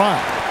by Fry.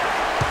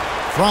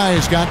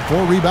 Fry's got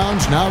 4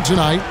 rebounds now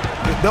tonight.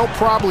 They'll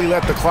probably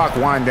let the clock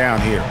wind down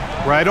here.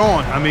 Right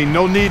on. I mean,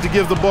 no need to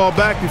give the ball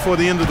back before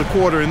the end of the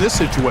quarter in this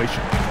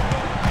situation.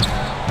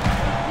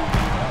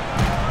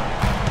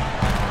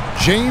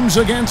 James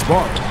against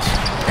Barnes.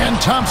 And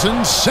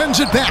Thompson sends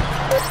it back.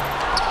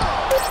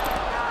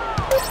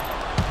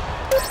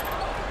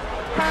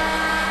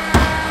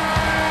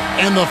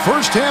 And the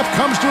first half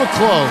comes to a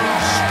close.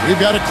 We've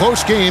got a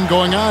close game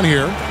going on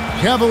here.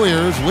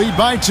 Cavaliers lead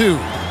by 2.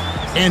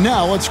 And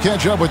now let's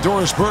catch up with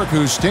Doris Burke,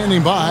 who's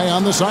standing by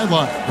on the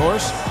sideline.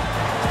 Doris?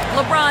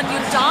 LeBron,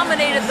 you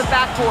dominated the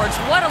backboards.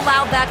 What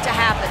allowed that to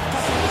happen?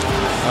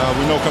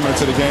 We know coming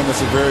into the game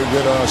that's a very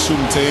good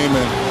shooting team,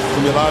 and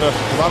there'll be a lot of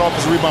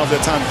offensive rebounds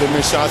at times. They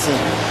miss shots, and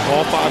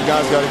all 5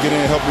 guys got to get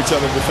in and help each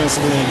other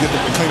defensively and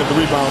clean up the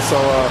rebounds. So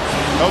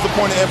that was a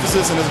point of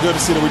emphasis, and it's good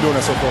to see that we're doing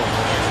that so far.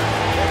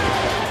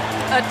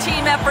 A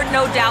team effort,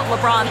 no doubt,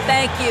 LeBron.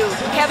 Thank you.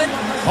 Kevin?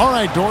 All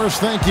right, Doris,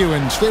 thank you,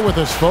 and stay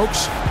with us,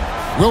 folks.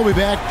 We'll be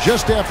back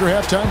just after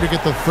halftime to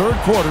get the third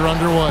quarter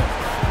underway.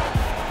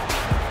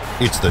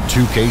 It's the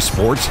 2K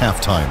Sports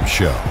Halftime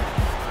Show.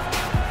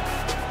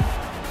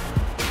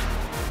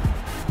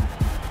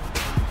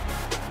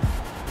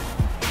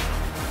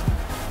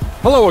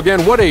 Hello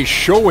again. What a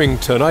showing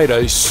tonight.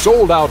 A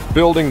sold-out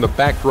building, the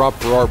backdrop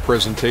for our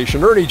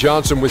presentation. Ernie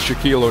Johnson with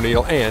Shaquille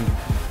O'Neal and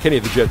Kenny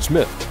the Jet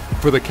Smith.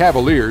 For the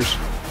Cavaliers,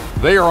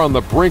 they are on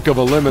the brink of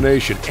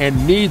elimination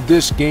and need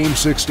this Game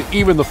 6 to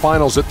even the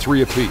finals at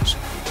 3 apiece.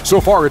 So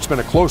far, it's been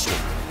a close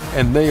one,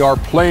 and they are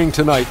playing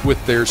tonight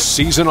with their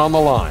season on the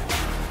line.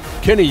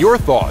 Kenny, your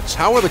thoughts?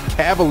 How are the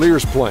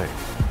Cavaliers playing?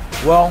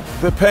 Well,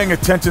 they're paying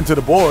attention to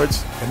the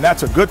boards, and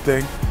that's a good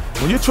thing.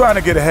 When you're trying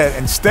to get ahead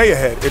and stay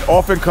ahead, it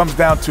often comes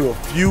down to a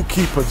few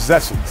key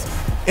possessions.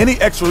 Any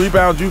extra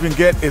rebounds you can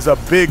get is a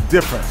big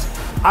difference.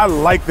 I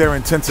like their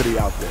intensity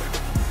out there.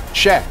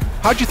 Shaq,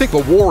 how'd you think the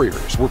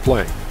Warriors were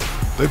playing?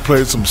 They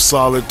played some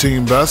solid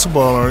team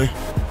basketball, Arnie.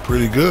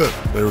 Pretty good.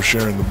 They were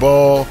sharing the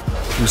ball.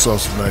 We saw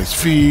some nice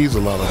feeds,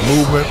 a lot of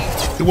movement.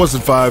 It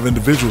wasn't 5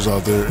 individuals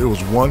out there. It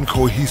was one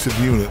cohesive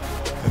unit,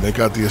 and they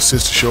got the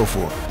assist to show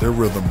for it. Their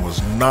rhythm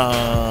was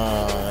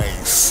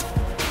nice.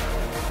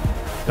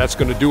 That's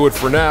going to do it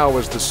for now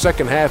as the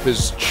second half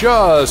is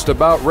just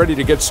about ready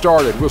to get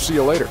started. We'll see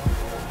you later.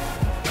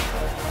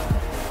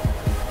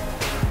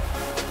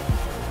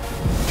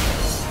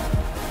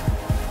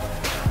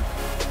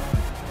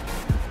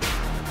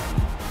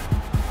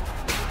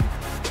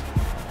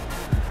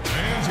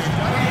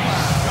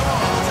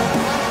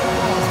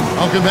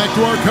 Welcome back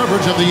to our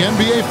coverage of the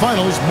NBA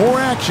Finals.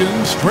 More action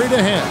straight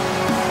ahead.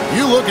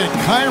 You look at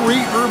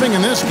Kyrie Irving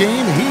in this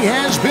game, he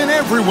has been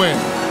everywhere.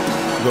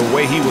 The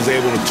way he was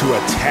able to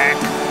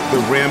attack the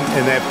rim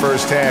in that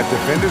first half,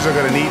 defenders are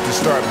going to need to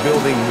start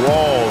building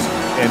walls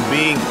and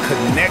being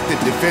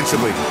connected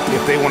defensively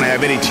if they want to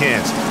have any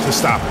chance to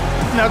stop it.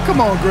 Now,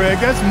 come on,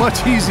 Greg. That's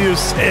much easier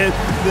said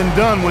than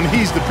done when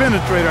he's the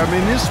penetrator. I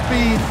mean, his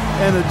speed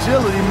and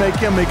agility make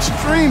him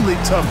extremely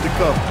tough to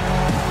cover.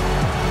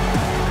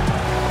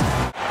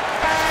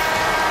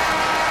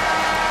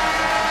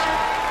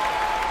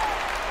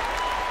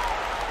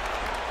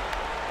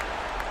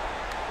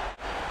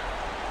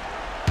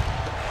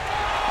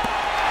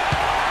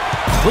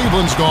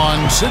 Cleveland's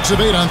gone 6 of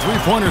 8 on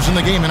three-pointers in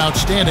the game, an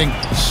outstanding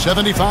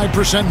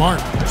 75%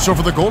 mark. So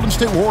for the Golden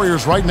State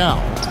Warriors right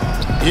now,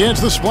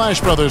 it's the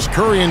Splash Brothers,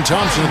 Curry and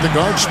Thompson at the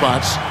guard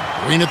spots.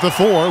 Green at the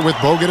 4 with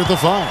Bogut at the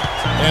 5.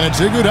 And it's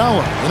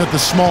Iguodala in at the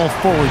small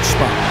forward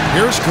spot.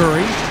 Here's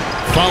Curry,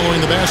 following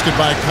the basket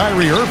by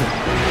Kyrie Irving.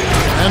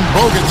 And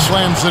Bogut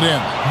slams it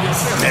in.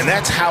 And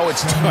that's how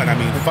it's done. I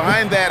mean,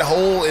 find that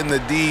hole in the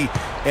D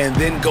and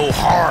then go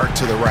hard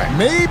to the right.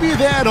 Maybe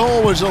that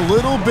hole was a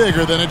little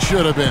bigger than it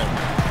should have been.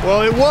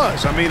 Well, it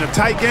was. I mean, a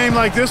tight game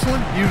like this one,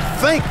 you'd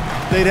think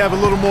they'd have a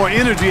little more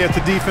energy at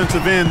the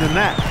defensive end than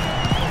that.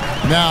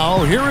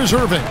 Now, here is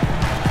Irving.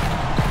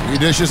 He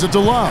dishes it to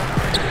Love.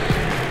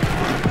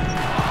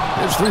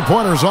 His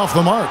three-pointer's off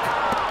the mark.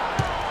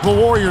 The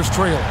Warriors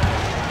trail.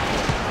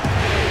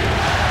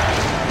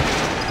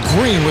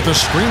 Green with a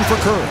screen for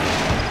Curry.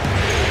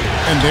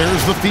 And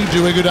there's the feed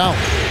to Iguodala.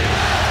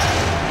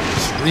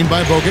 Screen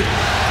by Bogut.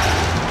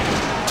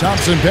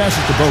 Thompson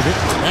passes to Bogut.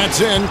 That's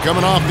in,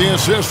 coming off the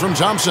assist from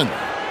Thompson.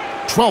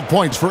 12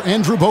 points for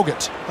Andrew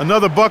Bogut.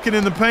 Another bucket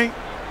in the paint.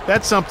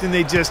 That's something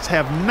they just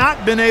have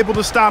not been able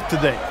to stop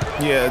today.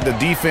 Yeah, the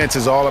defense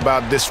is all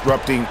about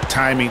disrupting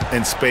timing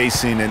and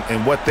spacing,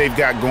 and what they've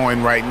got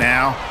going right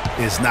now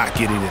is not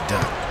getting it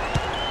done.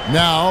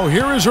 Now,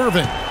 here is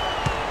Irving.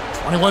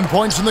 21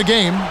 points in the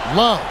game.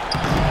 Love.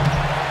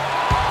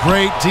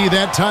 Great D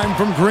that time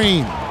from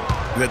Green.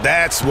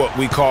 That's what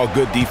we call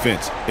good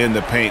defense in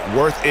the paint,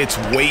 worth its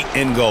weight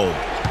in gold.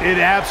 It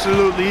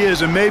absolutely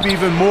is, and maybe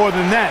even more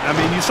than that. I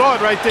mean, you saw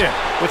it right there.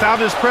 Without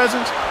his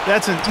presence,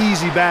 that's an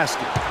easy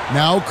basket.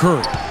 Now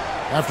Curry,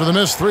 after the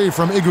missed 3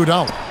 from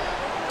Iguodala.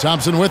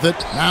 Thompson with it.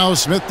 Now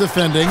Smith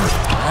defending,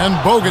 and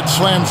Bogut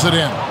slams it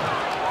in.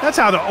 That's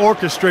how to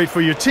orchestrate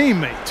for your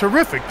teammate.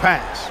 Terrific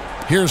pass.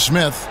 Here's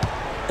Smith.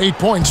 8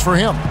 points for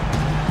him.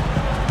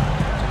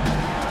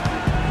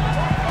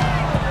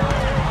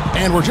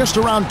 And we're just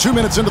around 2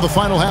 minutes into the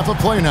final half of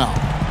play now.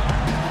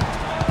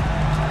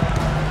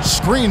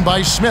 Screen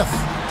by Smith.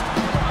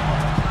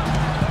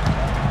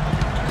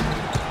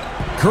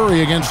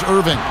 Curry against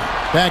Irving.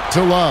 Back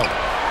to Love.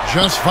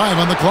 Just 5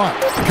 on the clock.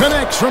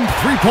 Connects from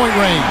three-point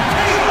range.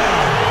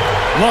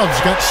 Love's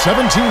got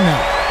 17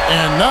 now.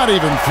 And not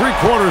even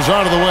 3/4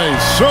 out of the way.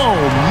 So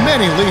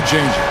many lead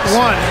changes.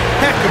 One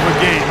heck of a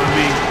game. I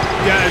mean,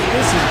 guys,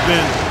 this has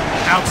been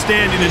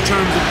outstanding in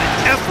terms of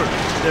the effort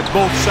that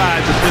both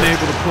sides have been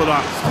able to put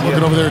on.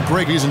 Looking over there at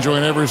Greg, he's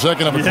enjoying every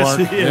second of it, Clark.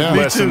 Yes, he is. Yeah.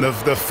 Listen,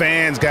 the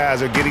fans,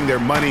 guys, are getting their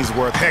money's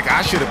worth. Heck,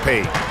 I should have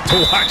paid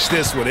to watch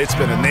this one. It's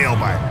been a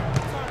nail-biter.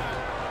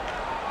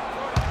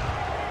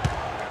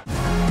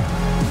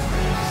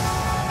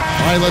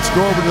 All right, let's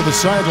go over to the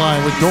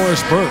sideline with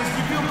Doris Burke.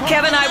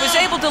 Kevin, I was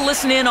able to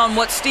listen in on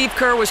what Steve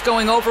Kerr was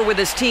going over with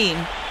his team.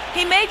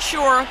 He made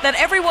sure that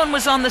everyone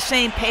was on the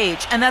same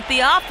page and that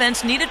the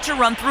offense needed to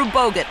run through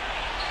Bogut.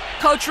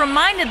 Coach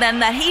reminded them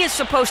that he is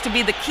supposed to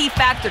be the key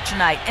factor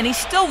tonight, and he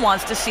still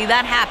wants to see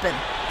that happen.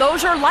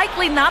 Those are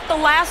likely not the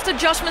last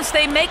adjustments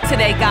they make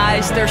today,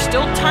 guys. There's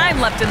still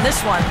time left in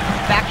this one.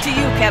 Back to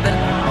you, Kevin.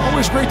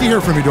 Always great to hear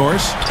from you,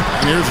 Doris.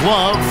 And here's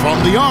Love from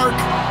the arc.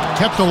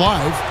 Kept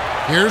alive.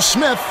 Here's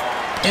Smith.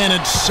 And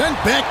it's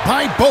sent back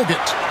by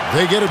Bogut.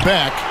 They get it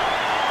back.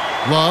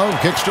 Love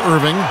kicks to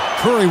Irving.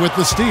 Curry with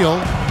the steal.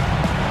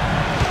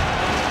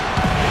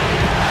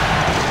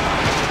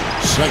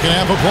 Second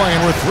half of play,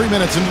 and we're 3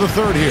 minutes into the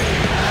third here.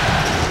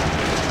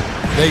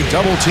 They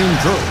double-team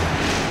Curry.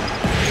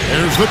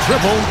 There's the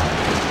triple.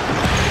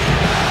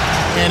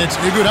 And it's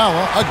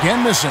Iguodala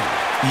again missing.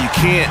 You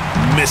can't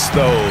miss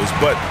those,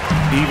 but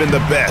even the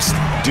best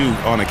do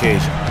on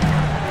occasion.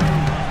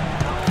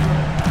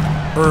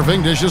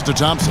 Irving dishes to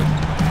Thompson.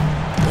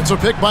 It's a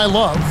pick by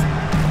Love.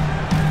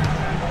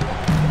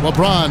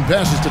 LeBron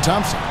passes to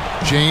Thompson.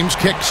 James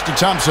kicks to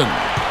Thompson.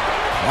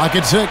 Clock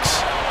at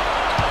 6.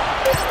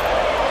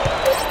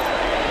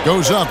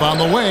 Goes up on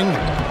the wing.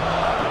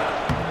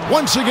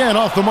 Once again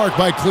off the mark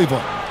by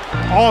Cleveland.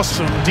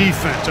 Awesome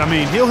defense. I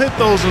mean, he'll hit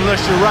those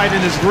unless you're right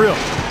in his grill.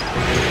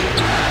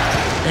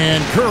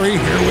 And Curry,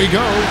 here we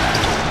go.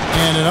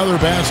 And another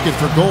basket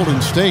for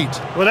Golden State.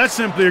 Well, that's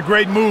simply a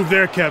great move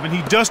there, Kevin.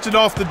 He dusted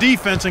off the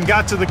defense and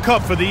got to the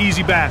cup for the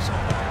easy basket.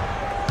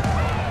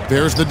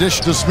 There's the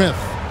dish to Smith.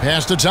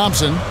 Pass to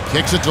Thompson.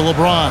 Kicks it to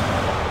LeBron.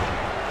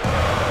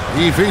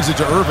 He feeds it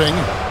to Irving.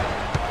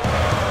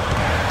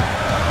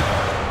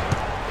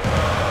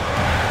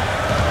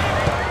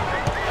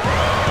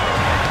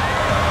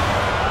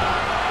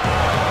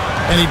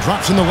 And he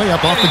drops in the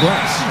layup off the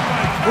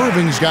glass.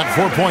 Irving's got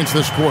 4 points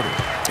this quarter.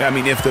 I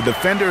mean, if the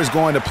defender is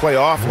going to play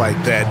off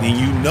like that, then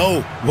you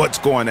know what's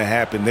going to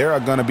happen. There are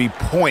going to be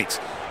points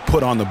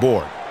put on the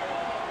board.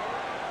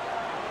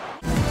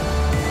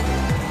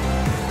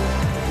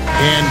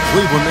 And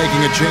Cleveland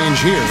making a change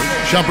here.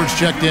 Shumpert's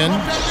checked in.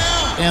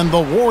 And the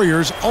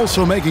Warriors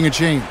also making a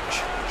change.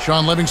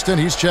 Sean Livingston,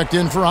 he's checked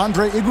in for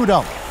Andre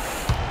Iguodala.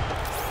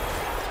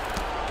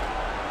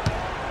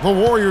 The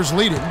Warriors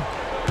leading.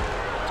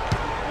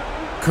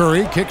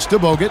 Curry kicks to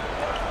Bogut.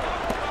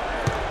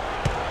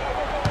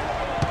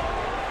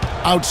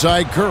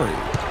 Outside Curry.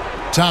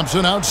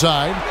 Thompson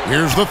outside.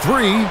 Here's the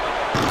three.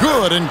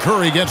 Good, and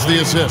Curry gets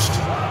the assist.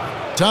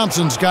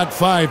 Thompson's got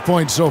 5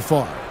 points so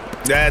far.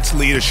 That's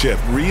leadership.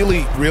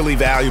 Really, really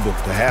valuable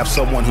to have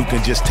someone who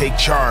can just take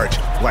charge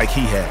like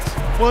he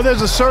has. Well,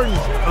 there's a certain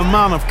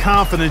amount of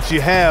confidence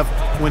you have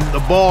when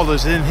the ball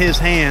is in his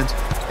hands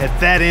at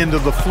that end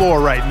of the floor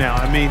right now.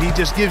 I mean, he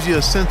just gives you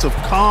a sense of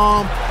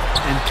calm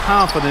and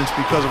confidence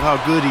because of how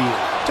good he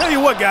is. Tell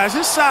you what, guys,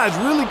 his size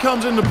really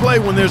comes into play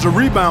when there's a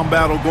rebound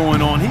battle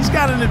going on. He's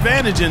got an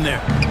advantage in there.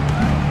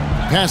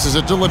 Passes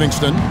it to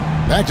Livingston.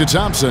 Back to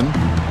Thompson.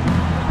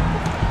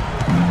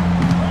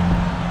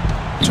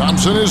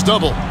 Thompson is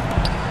double.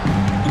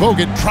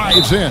 Bogut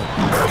drives in.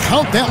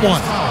 Count that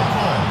one.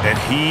 And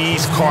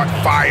he's caught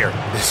fire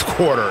this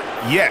quarter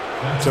yet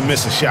to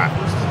miss a shot.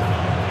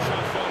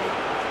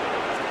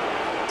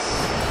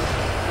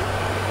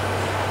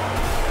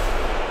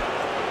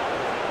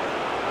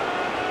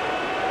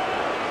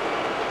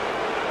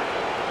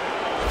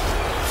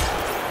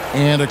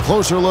 And a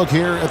closer look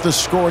here at the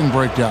scoring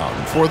breakdown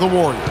for the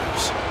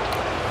Warriors.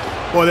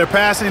 Well, their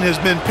passing has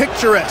been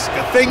picturesque,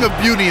 a thing of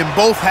beauty in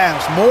both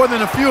halves. More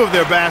than a few of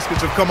their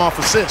baskets have come off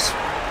assists.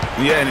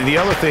 Yeah, and the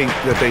other thing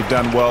that they've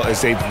done well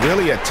is they've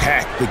really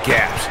attacked the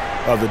gaps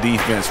of the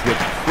defense with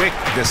quick,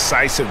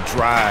 decisive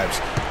drives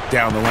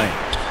down the lane.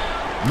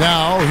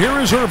 Now, here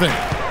is Irving.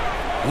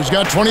 He's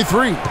got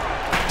 23.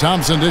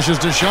 Thompson dishes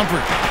to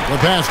Shumpert.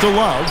 The pass to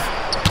Love.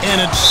 And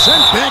it's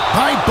sent back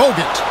by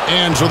Bogut.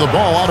 And so the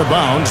ball out of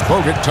bounds.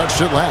 Bogut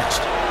touched it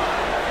last.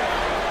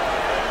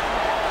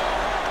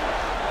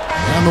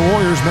 And the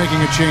Warriors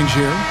making a change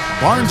here.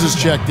 Barnes is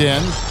checked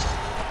in.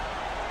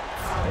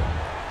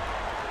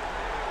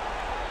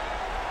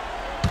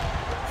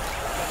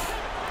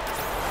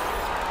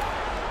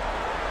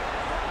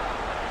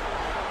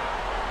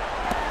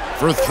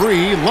 For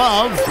three,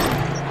 Love.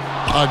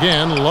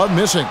 Again, Love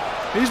missing.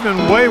 He's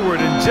been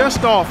wayward and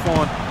just off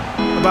on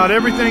about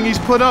everything he's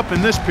put up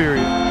in this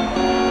period.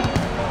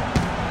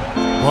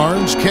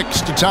 Barnes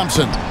kicks to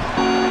Thompson.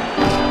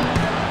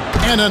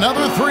 And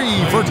another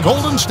three for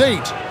Golden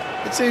State.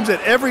 It seems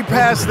that every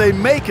pass they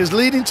make is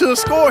leading to a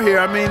score here.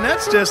 I mean,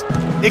 that's just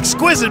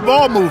exquisite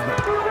ball movement.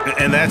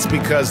 And that's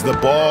because the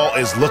ball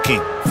is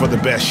looking for the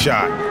best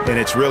shot, and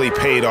it's really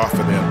paid off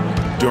for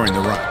them during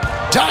the run.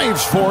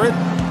 Dives for it.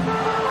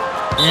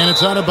 And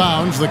it's out of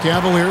bounds. The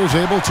Cavaliers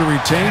able to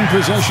retain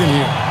possession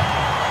here.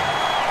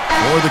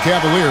 For the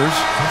Cavaliers,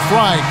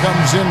 Fry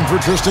comes in for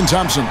Tristan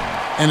Thompson.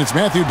 And it's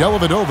Matthew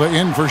Dellavedova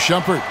in for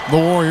Shumpert. The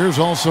Warriors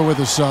also with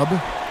a sub.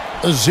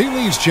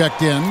 Azili's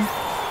checked in.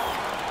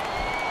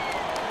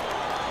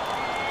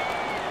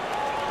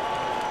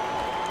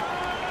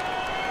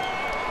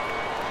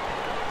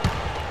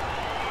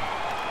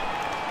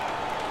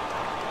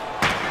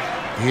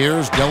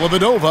 Here's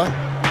Dellavedova.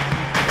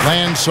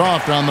 Lands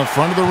soft on the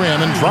front of the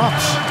rim and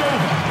drops.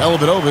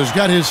 Dellavedova's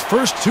got his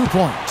first 2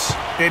 points.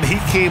 And he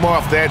came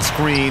off that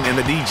screen, and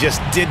the D just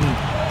didn't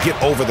get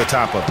over the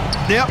top of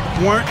it. Yep,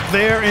 weren't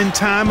there in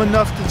time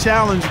enough to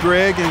challenge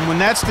Greg, and when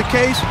that's the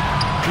case,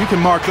 you can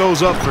mark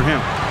those up for him.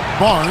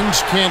 Barnes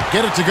can't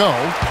get it to go.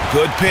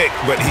 Good pick,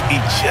 but he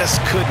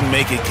just couldn't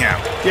make it count.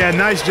 Yeah,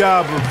 nice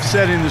job of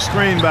setting the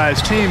screen by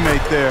his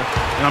teammate there,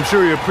 and I'm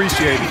sure he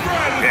appreciated it.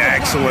 Yeah,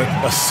 Excellent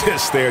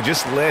assist there.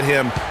 Just led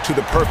him to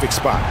the perfect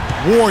spot.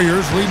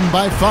 Warriors leading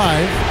by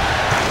 5.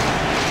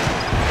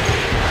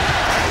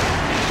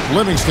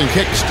 Livingston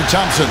kicks to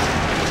Thompson.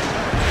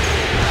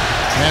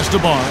 Pass to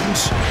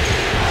Barnes.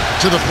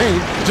 To the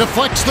paint.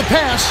 Deflects the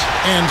pass.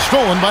 And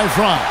stolen by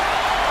Fry.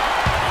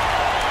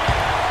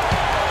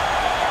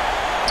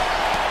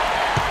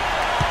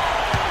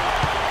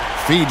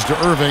 Feeds to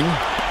Irving.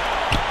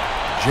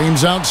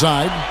 James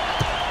outside.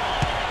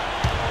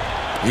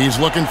 He's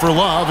looking for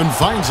Love and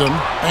finds him.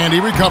 And he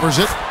recovers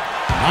it.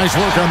 Nice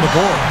work on the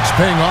boards.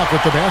 Paying off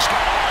with the basket.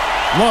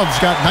 Love's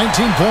got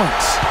 19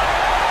 points.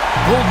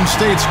 Golden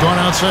State's gone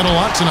outside a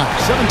lot tonight.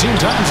 17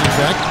 times, in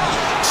fact.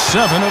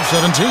 7 of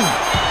 17.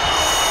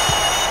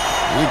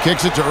 He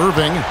kicks it to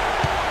Irving.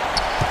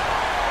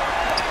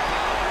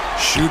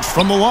 Shoots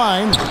from the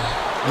line.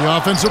 The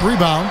offensive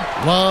rebound.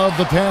 Love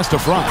the pass to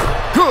Fry.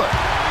 Good.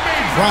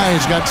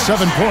 Fry's got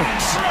 7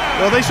 points.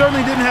 Well, they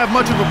certainly didn't have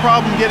much of a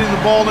problem getting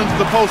the ball into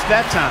the post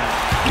that time.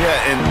 Yeah,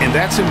 and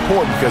that's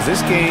important because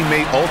this game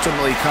may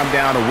ultimately come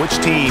down to which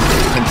team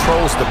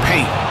controls the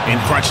paint in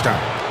crunch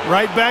time.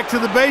 Right back to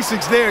the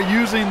basics there,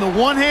 using the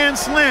one-hand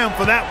slam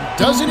for that one.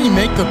 Doesn't he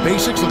make the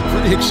basics look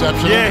pretty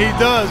exceptional? Yeah, he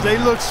does. They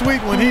look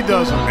sweet when he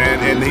does them.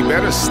 And he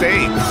better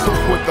stay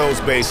with those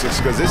basics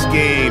because this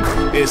game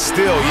is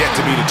still yet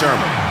to be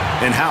determined.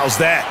 And how's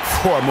that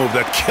for a move?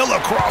 The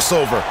killer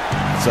crossover.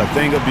 It's a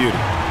thing of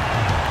beauty.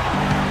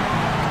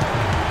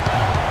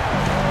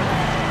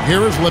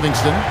 Here is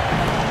Livingston.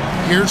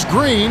 Here's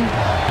Green.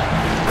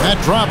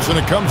 That drops and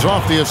it comes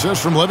off the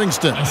assist from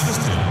Livingston.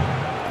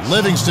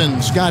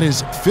 Livingston's got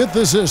his 5th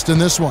assist in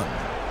this one.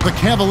 The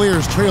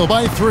Cavaliers trail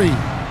by 3.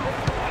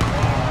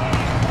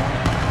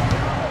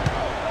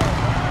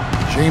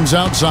 James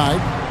outside.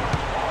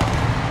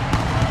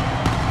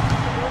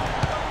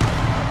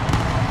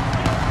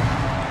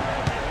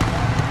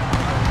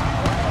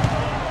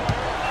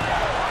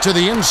 To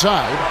the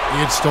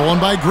inside. It's stolen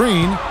by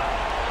Green.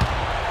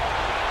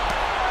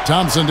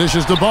 Thompson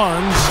dishes to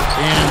Barnes,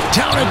 and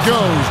down it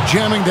goes,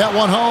 jamming that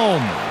one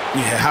home.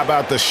 Yeah, how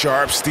about the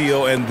sharp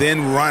steal and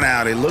then run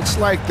out? It looks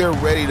like they're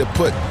ready to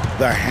put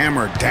the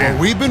hammer down.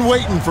 Well, we've been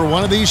waiting for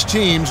one of these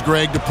teams,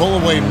 Greg, to pull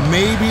away.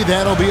 Maybe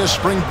that'll be a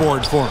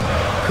springboard for them.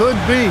 Could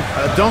be.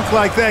 A dunk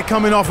like that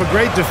coming off a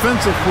great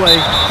defensive play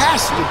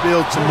has to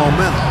build some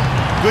momentum.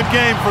 Good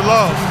game for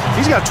Love.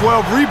 He's got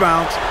 12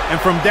 rebounds, and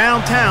from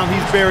downtown,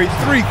 he's buried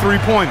 3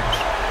 three-pointers.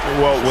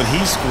 Well, when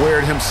he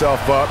squared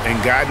himself up and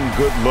gotten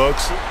good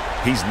looks,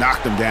 he's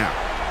knocked them down.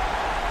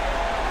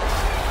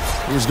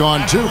 He's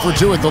gone 2 for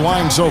 2 at the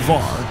line so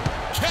far.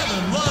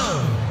 Kevin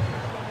Love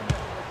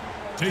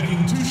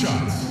taking 2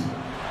 shots.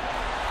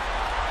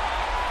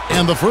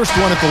 And the first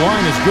one at the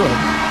line is good.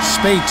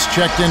 Spates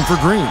checked in for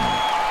Green.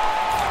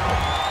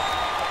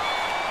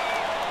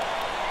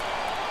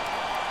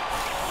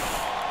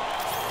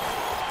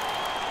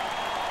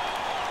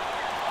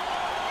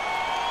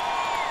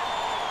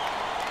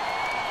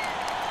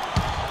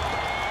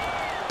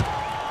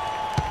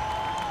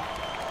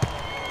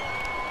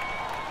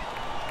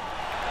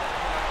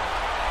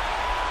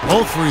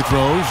 Both free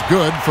throws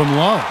good from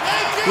Love.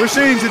 We're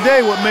seeing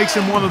today what makes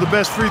him one of the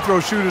best free throw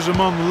shooters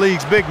among the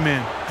league's big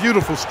men.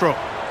 Beautiful stroke.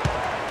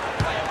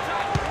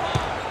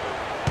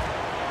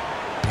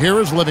 Here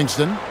is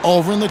Livingston.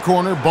 Over in the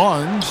corner,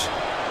 Barnes.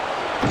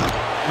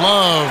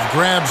 Love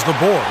grabs the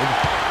board.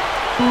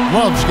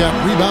 Love's got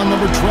rebound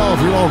number 12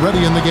 here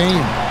already in the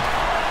game.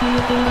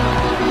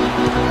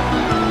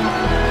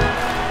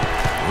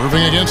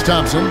 Irving against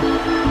Thompson.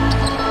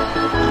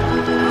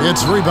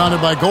 It's rebounded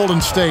by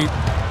Golden State.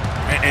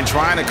 And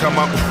trying to come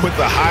up with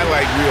the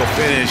highlight reel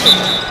finish,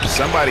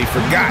 somebody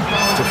forgot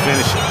to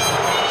finish it.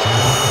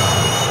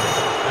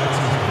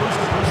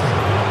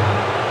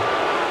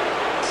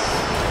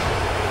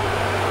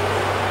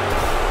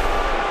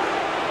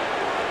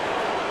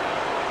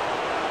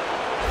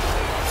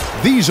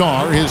 These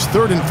are his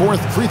 3rd and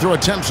 4th free throw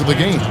attempts of the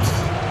game.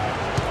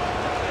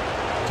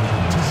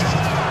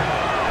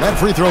 That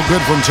free throw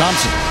good from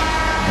Thompson.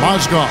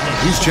 Mozgov,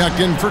 he's checked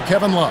in for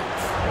Kevin Love.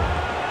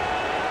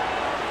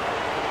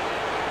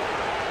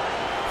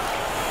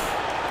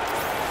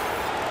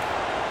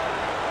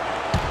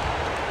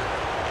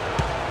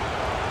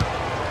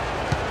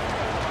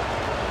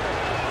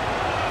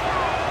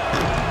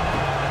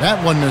 That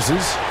one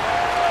misses.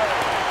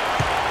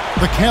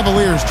 The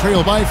Cavaliers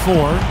trail by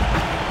 4.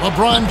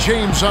 LeBron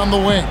James on the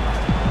wing.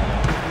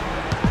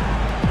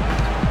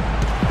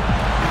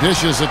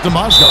 Dishes it to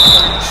Mozgov.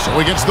 So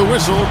he gets the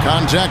whistle.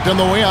 Contact on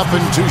the way up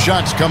and 2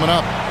 shots coming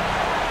up.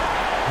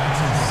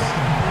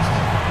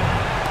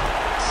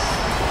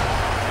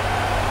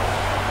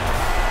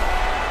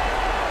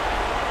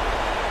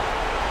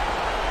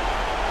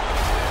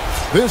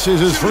 This is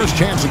his first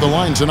chance at the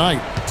line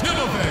tonight.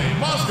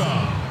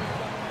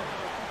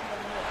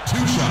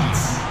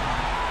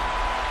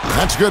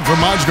 That's good for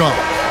Mozgov.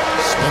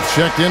 Smith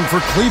checked in for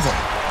Cleveland.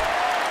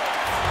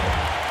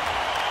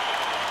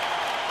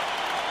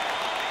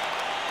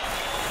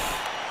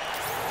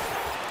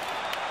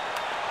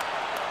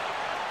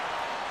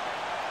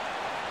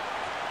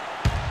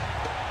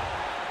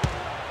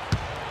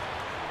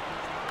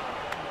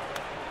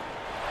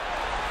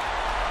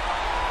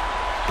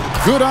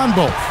 Good on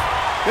both.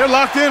 They're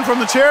locked in from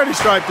the charity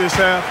stripe this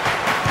half.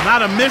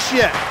 Not a miss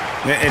yet.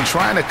 And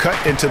trying to cut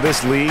into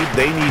this lead,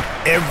 they need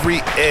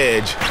every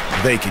edge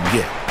they can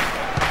get.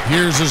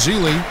 Here's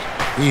Ezeli.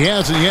 He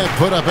hasn't yet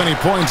put up any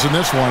points in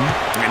this one.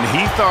 And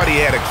he thought he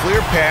had a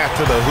clear path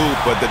to the hoop,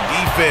 but the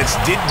defense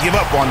didn't give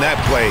up on that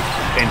play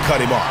and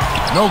cut him off.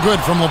 No good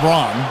from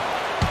LeBron.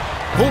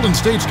 Golden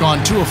State's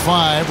gone 2 of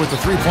 5 with the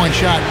three-point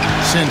shot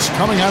since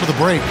coming out of the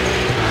break.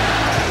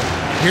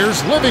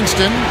 Here's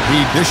Livingston. He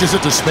dishes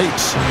it to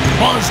Spates.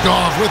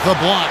 Mozgov with the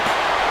block.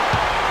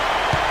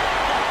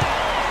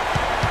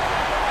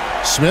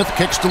 Smith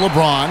kicks to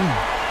LeBron.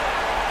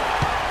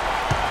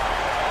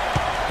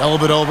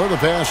 Dellavedova, the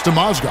pass to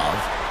Mozgov.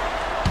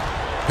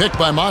 Picked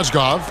by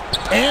Mozgov.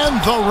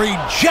 And the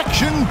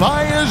rejection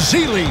by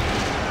Ezeli.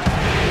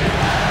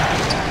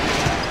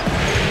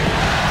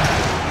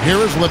 Here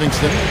is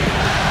Livingston.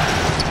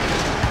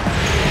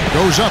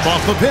 Goes up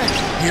off the pick.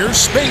 Here's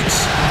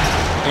Spates.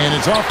 And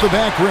it's off the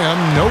back rim.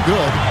 No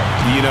good.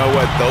 You know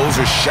what? Those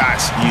are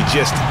shots you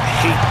just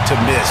hate to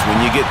miss when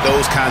you get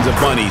those kinds of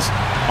bunnies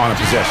on a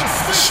possession.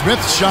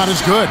 Smith's shot is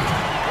good.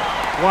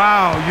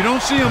 Wow, you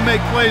don't see him make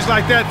plays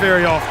like that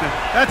very often.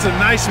 That's a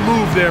nice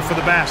move there for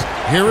the basket.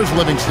 Here is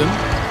Livingston.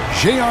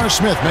 J.R.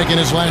 Smith making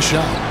his last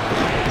shot.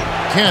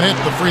 Can't hit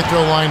the free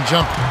throw line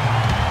jump.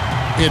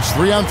 It's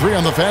 3-on-3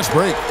 on the fast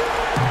break.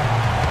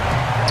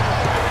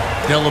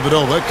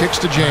 Dellavedova kicks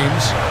to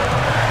James.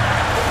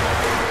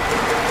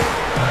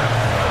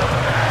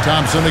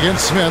 Thompson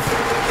against Smith.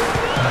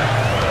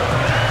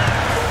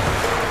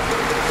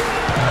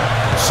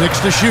 6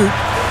 to shoot.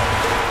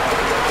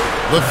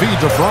 The feed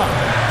to Fry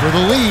for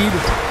the lead.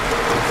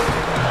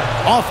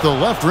 Off the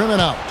left rim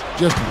and out.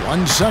 Just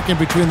 1 second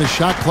between the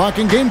shot clock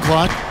and game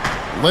clock.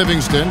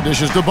 Livingston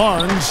dishes to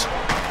Barnes.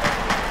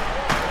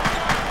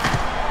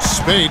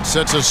 Spade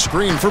sets a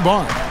screen for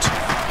Barnes.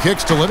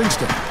 Kicks to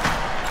Livingston.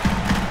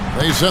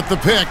 They set the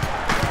pick.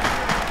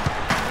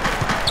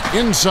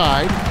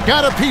 Inside.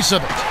 Got a piece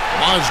of it.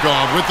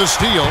 Mozgov with the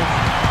steal.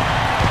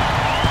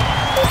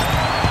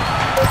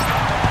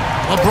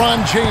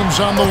 LeBron James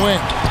on the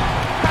wing.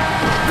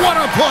 What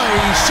a play!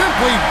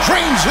 Simply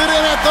drains it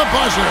in at the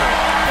buzzer.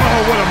 Oh,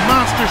 what a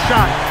monster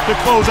shot to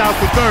close out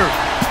the third.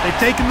 They've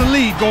taken the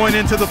lead going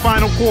into the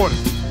final quarter.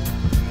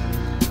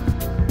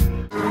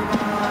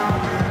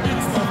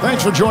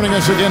 Thanks for joining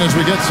us again as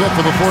we get set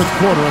for the fourth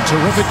quarter. A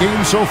terrific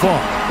game so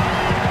far.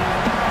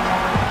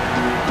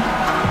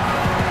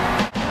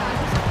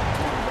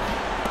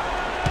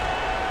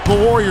 The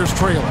Warriors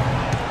trailing.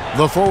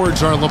 The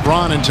forwards are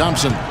LeBron and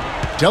Thompson.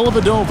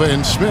 Dellavedova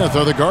and Smith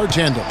are the guard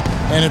tandem.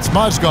 And it's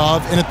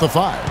Mozgov in at the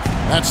 5.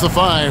 That's the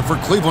 5 for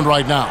Cleveland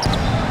right now.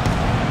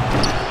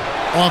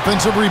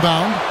 Offensive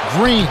rebound.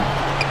 Green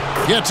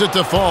gets it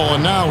to fall,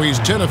 and now he's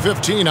 10 of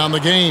 15 on the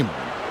game.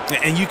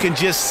 And you can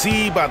just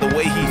see by the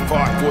way he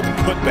fought for the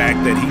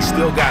putback that he's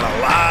still got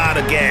a lot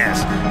of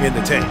gas in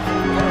the tank.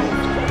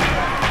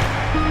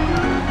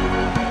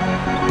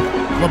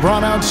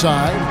 LeBron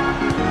outside.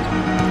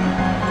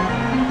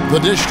 The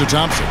dish to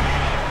Thompson.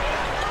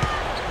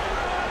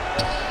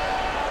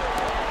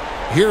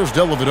 Here's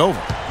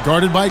Dellavedova,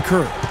 guarded by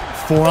Curry.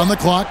 4 on the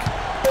clock.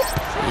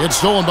 It's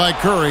stolen by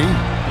Curry.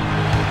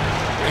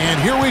 And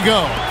here we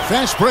go.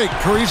 Fast break.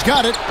 Curry's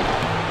got it.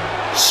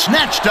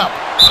 Snatched up.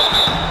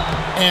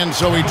 And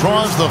so he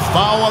draws the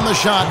foul on the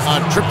shot.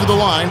 A trip to the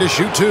line to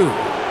shoot 2.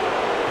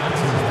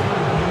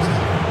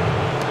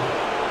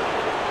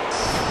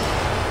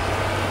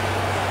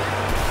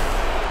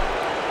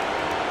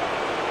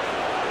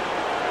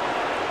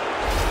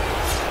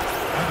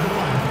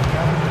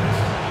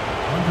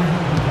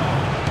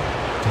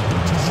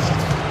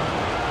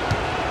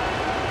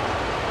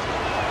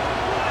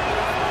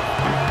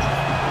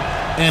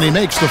 And he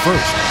makes the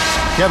first.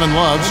 Kevin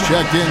Love's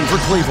checked in for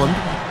Cleveland.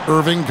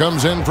 Irving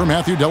comes in for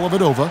Matthew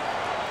Dellavedova.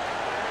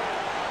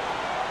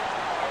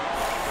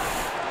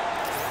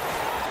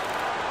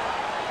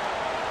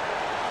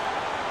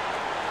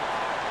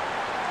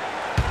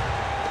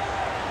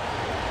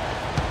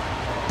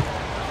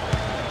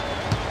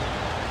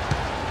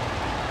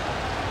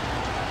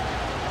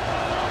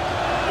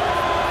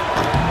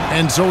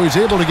 And so he's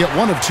able to get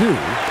 1 of 2.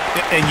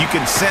 And you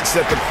can sense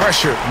that the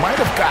pressure might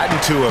have gotten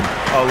to him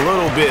a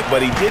little bit,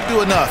 but he did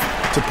do enough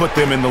to put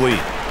them in the lead.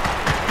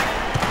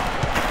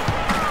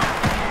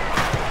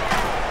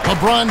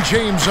 LeBron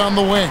James on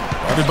the wing,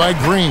 guarded by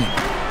Green.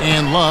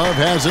 And Love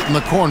has it in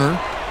the corner.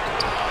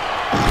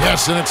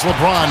 Yes, and it's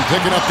LeBron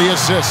picking up the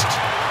assist.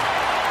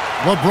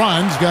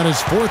 LeBron's got his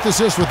 4th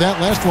assist with that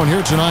last one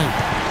here tonight.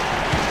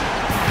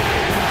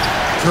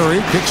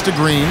 Curry kicks to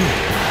Green.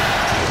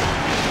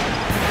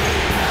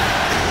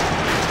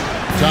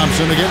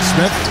 Thompson against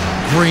Smith.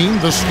 Green,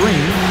 the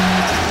screen.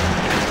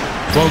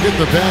 Bogut,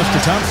 the pass to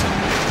Thompson.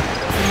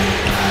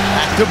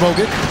 Back to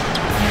Bogut.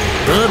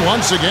 Good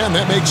once again.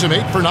 That makes him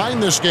 8 for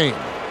 9 this game.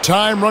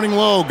 Time running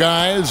low,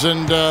 guys,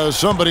 and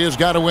somebody has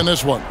got to win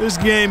this one. This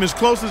game, as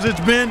close as it's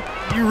been,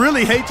 you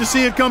really hate to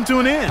see it come to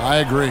an end. I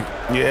agree.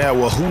 Yeah,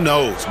 well, who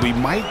knows? We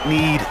might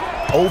need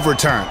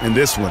overtime in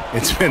this one.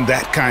 It's been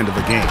that kind of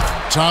a game.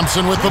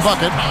 Thompson with the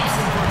bucket.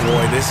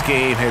 Boy, this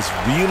game has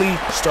really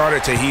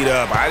started to heat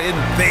up. I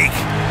didn't think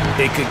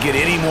it could get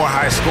any more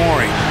high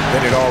scoring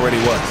than it already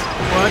was.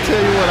 Well, I tell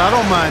you what, I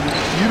don't mind it.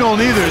 You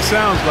don't either, it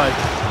sounds like.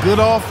 Good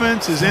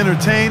offense is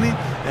entertaining,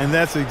 and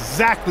that's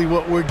exactly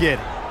what we're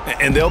getting.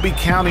 And they'll be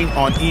counting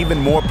on even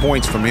more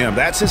points from him.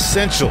 That's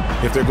essential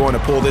if they're going to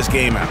pull this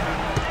game out.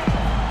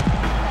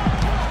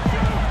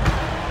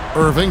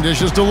 Irving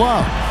dishes to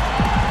Love.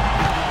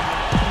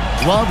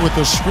 Love with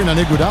the screen on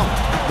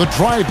Iguodala. The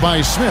drive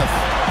by Smith.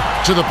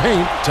 To the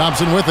paint.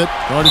 Thompson with it.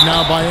 Guarded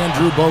now by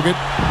Andrew Bogut.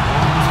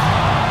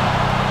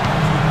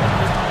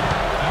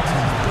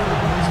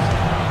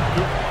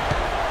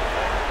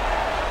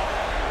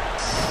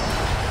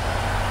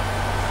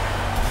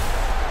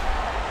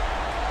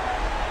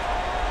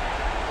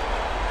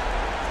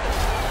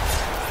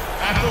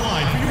 At the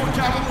line for your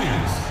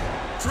Cavaliers,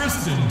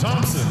 Tristan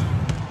Thompson.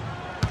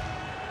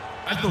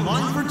 At the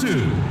line for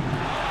 2.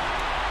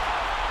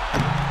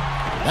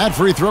 That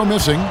free throw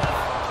missing.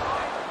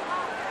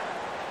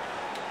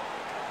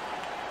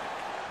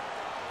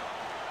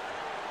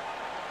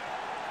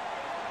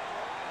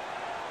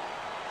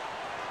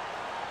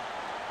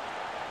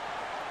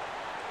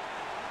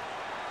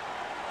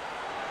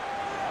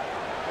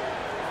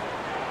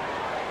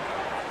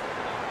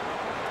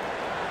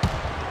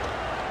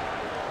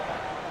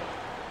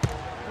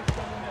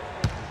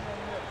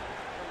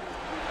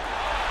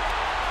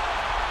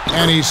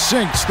 And he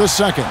sinks the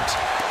second.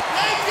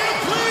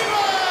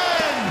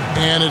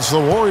 And it's the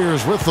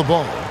Warriors with the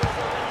ball.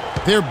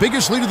 Their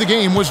biggest lead of the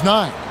game was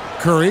 9.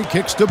 Curry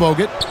kicks to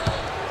Bogut.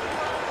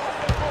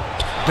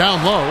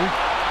 Down low.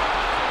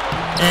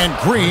 And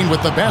Green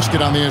with the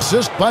basket on the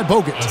assist by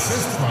Bogut.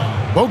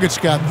 Bogut's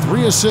got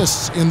 3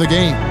 assists in the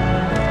game.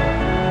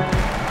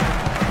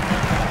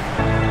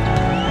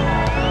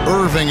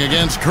 Irving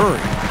against Curry.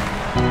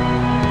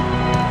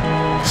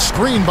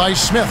 Screen by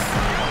Smith.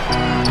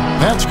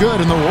 That's good,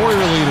 and the Warrior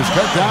lead is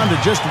cut down to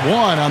just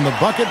 1 on the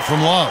bucket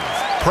from Love.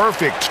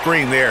 Perfect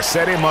screen there.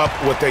 Set him up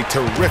with a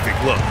terrific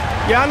look.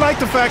 Yeah, I like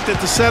the fact that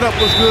the setup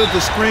was good,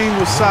 the screen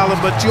was solid,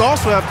 but you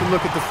also have to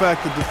look at the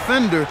fact the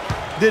defender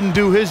didn't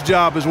do his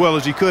job as well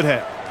as he could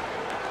have.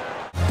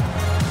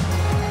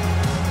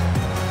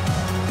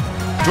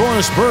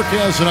 Doris Burke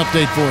has an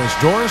update for us.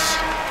 Doris?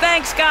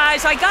 Thanks,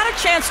 guys. I got a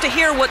chance to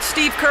hear what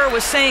Steve Kerr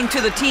was saying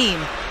to the team.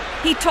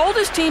 He told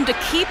his team to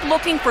keep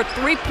looking for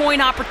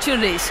three-point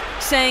opportunities,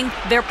 saying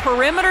their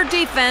perimeter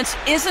defense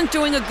isn't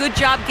doing a good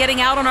job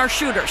getting out on our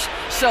shooters.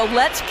 So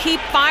let's keep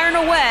firing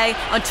away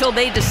until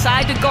they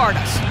decide to guard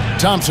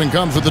us. Thompson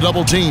comes with the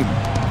double team.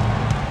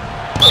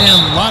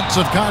 And lots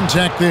of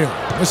contact there.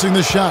 Missing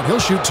the shot. He'll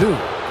shoot 2.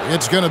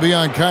 It's going to be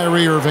on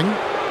Kyrie Irving.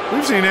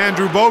 We've seen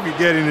Andrew Bogut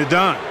getting it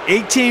done.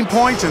 18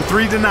 points and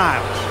 3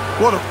 denials.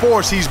 What a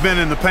force he's been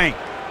in the paint.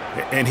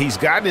 And he's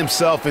gotten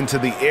himself into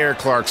the air,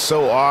 Clark,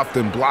 so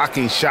often,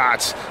 blocking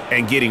shots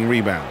and getting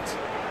rebounds.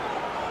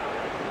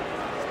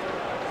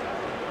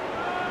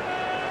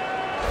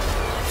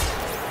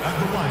 At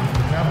the line for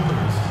the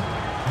Cavaliers,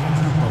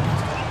 Andrew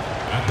Bogut.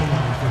 At the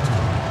line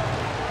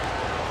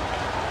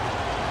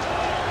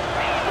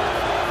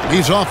for 2.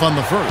 He's off on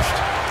the first.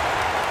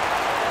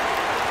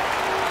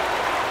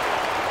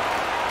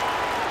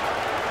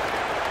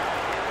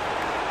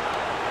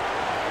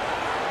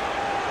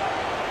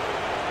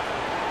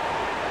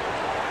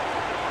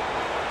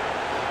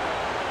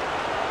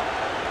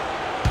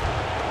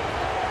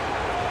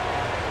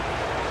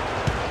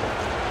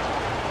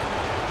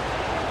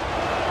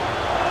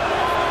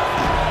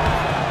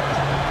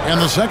 And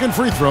the second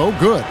free throw,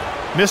 good.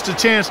 Missed a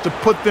chance to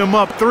put them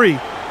up 3.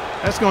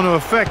 That's going to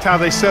affect how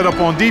they set up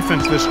on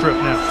defense this trip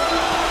now.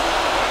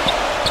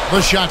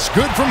 The shot's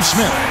good from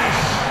Smith.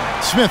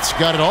 Smith's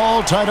got it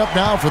all tied up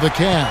now for the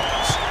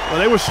Cavs. Well,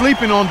 they were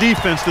sleeping on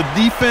defense. The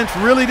defense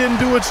really didn't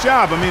do its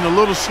job. I mean, a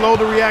little slow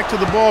to react to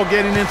the ball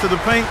getting into the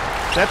paint.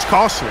 That's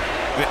costly.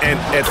 And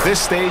at this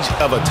stage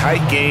of a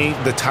tight game,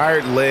 the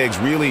tired legs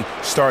really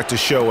start to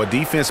show. A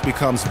defense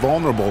becomes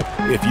vulnerable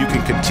if you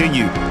can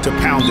continue to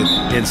pound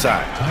it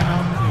inside.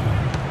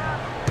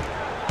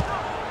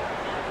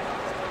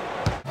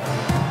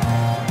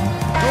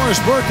 Doris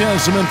Burke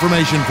has some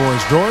information for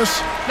us. Doris?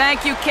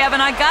 Thank you,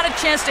 Kevin. I got a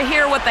chance to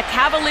hear what the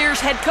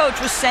Cavaliers head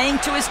coach was saying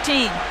to his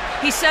team.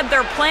 He said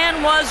their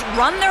plan was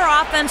run their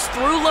offense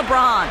through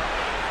LeBron.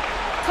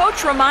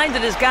 Coach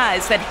reminded his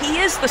guys that he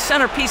is the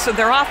centerpiece of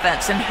their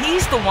offense, and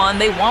he's the one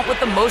they want with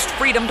the most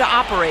freedom to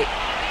operate.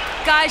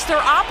 Guys, they're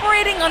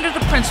operating under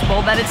the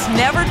principle that it's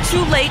never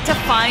too late to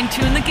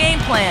fine-tune the game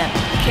plan.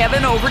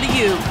 Kevin, over to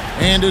you.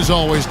 And as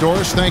always,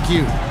 Doris, thank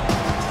you.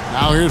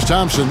 Now here's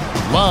Thompson.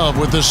 Love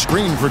with the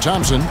screen for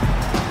Thompson.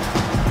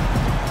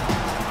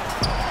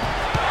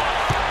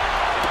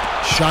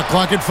 Shot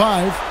clock at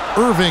 5.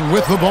 Irving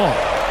with the ball.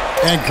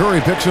 And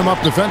Curry picks him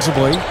up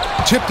defensively.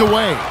 Tipped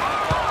away.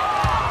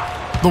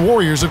 The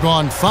Warriors have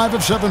gone 5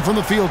 of 7 from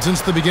the field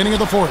since the beginning of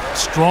the fourth.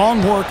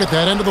 Strong work at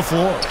that end of the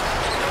floor.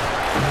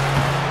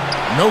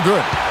 No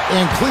good.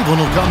 And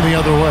Cleveland will come the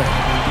other way.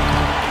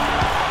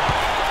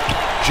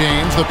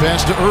 James, the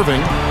pass to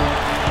Irving.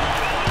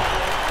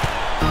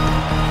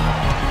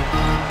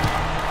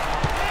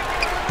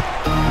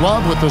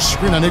 Love with the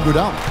screen on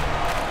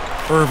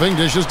Iguodala. Irving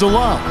dishes to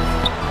Love.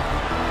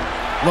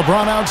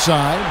 LeBron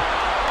outside.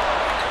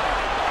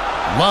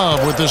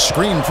 Love with the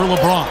screen for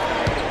LeBron.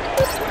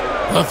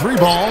 The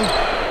 3-ball.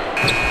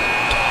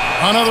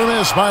 Another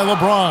miss by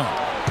LeBron.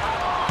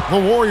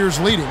 The Warriors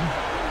leading.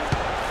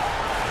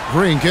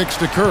 Green kicks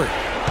to Curry.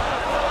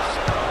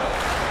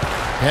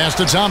 Pass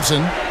to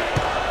Thompson.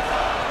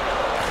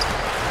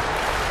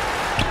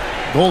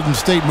 Golden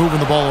State moving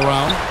the ball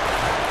around.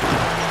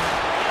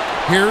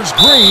 Here's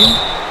Green.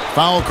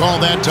 Foul call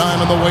that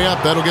time on the way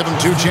up. That'll give him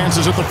 2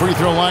 chances at the free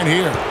throw line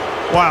here.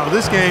 Wow,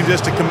 this game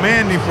just a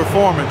commanding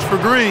performance. For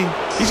Green,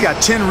 he's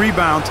got 10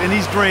 rebounds, and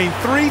he's drained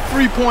 3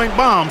 3-point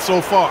bombs so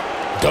far.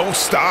 Don't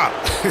stop.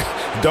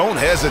 Don't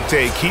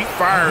hesitate. Keep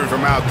firing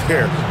from out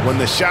there when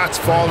the shot's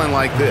falling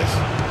like this.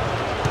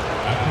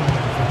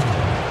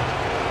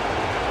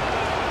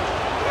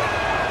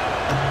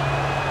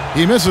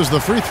 He misses the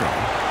free throw.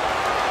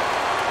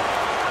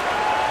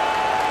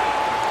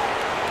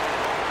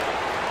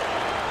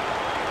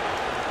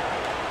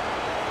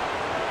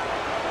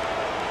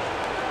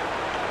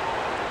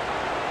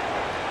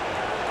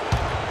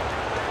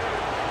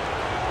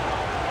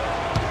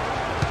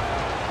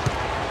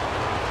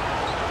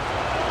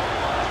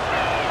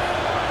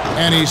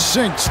 And he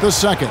sinks the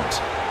second.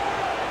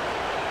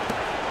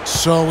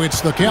 So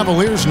it's the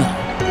Cavaliers now.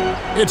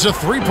 It's a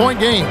 3-point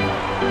game.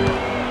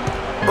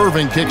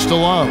 Irving kicks to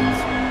Love.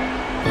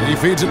 He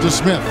feeds it to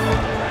Smith.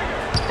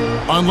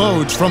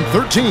 Unloads from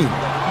 13.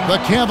 The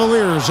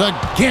Cavaliers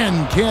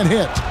again can't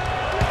hit.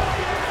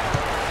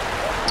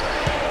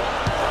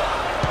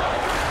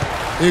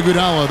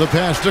 Iguodala, the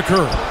pass to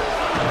Curry.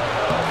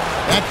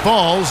 That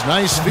falls.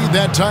 Nice feed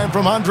that time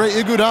from Andre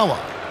Iguodala.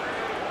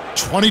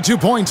 22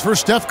 points for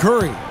Steph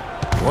Curry.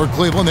 For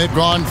Cleveland, they've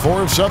gone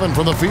 4 of 7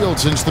 from the field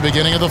since the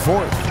beginning of the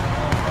fourth.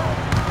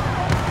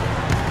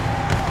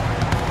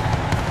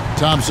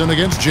 Thompson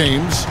against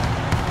James.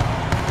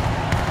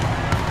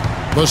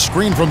 The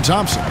screen from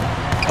Thompson.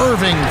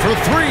 Irving for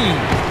 3.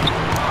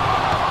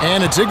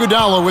 And it's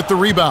Iguodala with the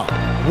rebound.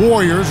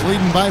 Warriors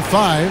leading by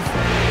 5.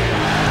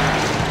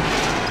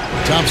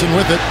 Thompson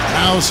with it.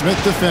 Now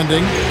Smith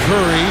defending.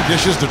 Curry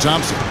dishes to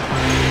Thompson.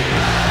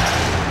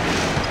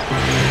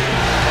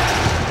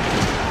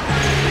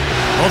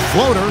 A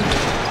floater.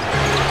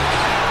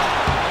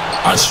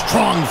 A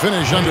strong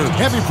finish under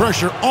heavy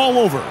pressure all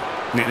over.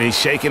 And he's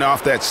shaking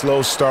off that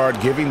slow start,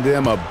 giving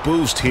them a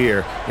boost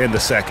here in the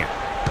second.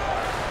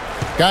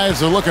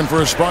 Guys are looking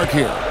for a spark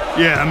here.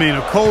 Yeah, I mean,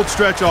 a cold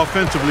stretch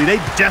offensively. They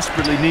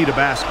desperately need a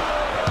basket.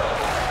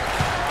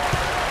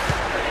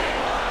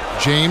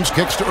 James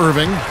kicks to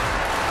Irving.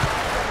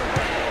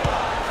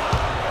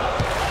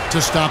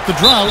 To stop the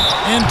drought.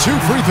 And 2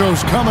 free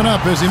throws coming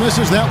up as he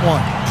misses that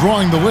one.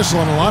 Drawing the whistle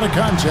and a lot of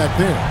contact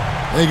there.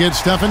 They get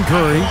Stephen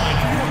Curry.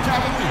 Irving.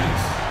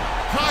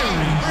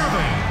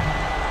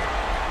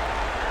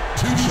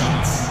 2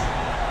 shots.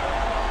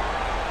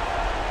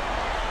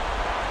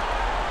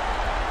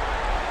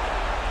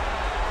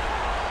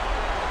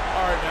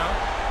 All right, now,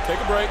 take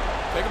a break.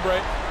 Take a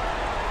break.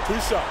 2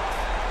 shots.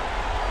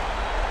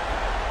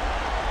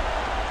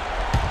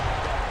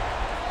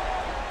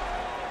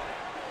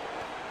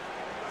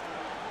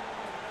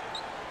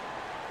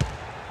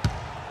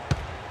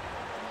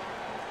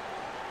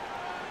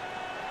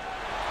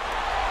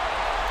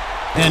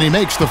 And he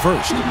makes the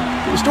first.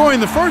 The story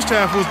in the first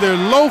half was their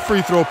low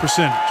free throw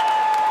percentage.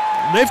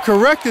 They've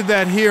corrected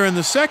that here in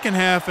the second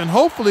half, and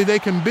hopefully they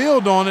can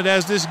build on it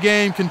as this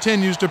game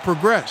continues to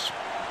progress.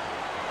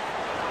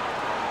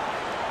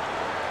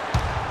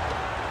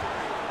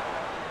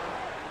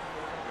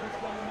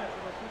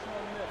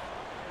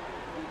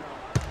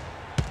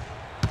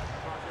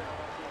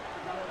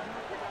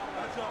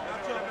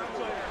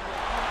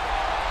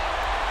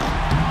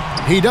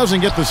 He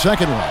doesn't get the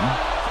second one.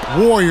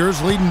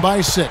 Warriors leading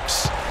by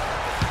 6.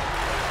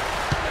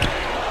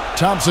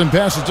 Thompson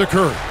passes to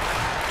Curry.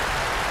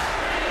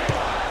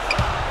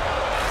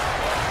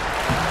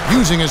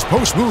 Using his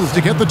post move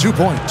to get the 2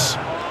 points.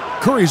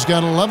 Curry's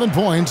got 11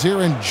 points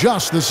here in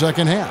just the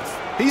second half.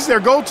 He's their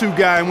go-to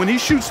guy, and when he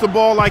shoots the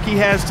ball like he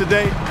has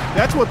today,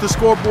 that's what the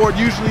scoreboard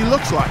usually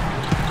looks like.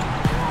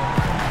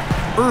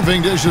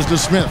 Irving dishes to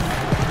Smith.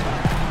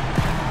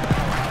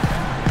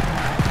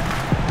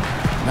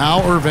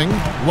 Now Irving.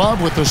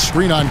 Love with the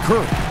screen on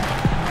Curry.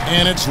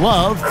 And it's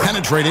Love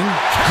penetrating.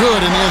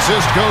 Good, and the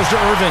assist goes to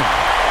Irving.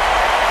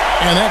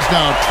 And that's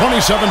now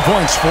 27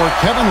 points for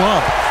Kevin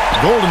Love.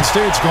 Golden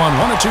State's gone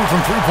 1 of 2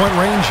 from 3-point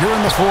range here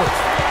in the fourth.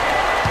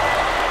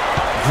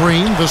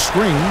 Green, the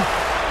screen.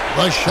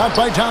 The shot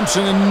by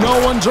Thompson, and no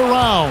one's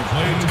around.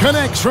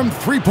 Connects from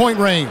 3-point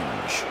range.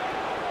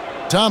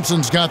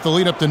 Thompson's got the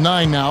lead up to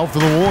 9 now for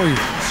the Warriors.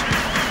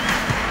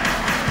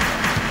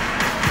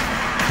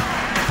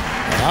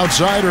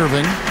 Outside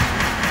Irving.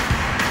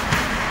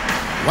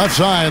 Left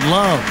side,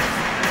 Love.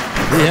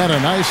 He had a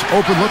nice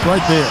open look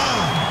right there.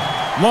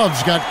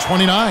 Love's got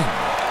 29.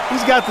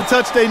 He's got the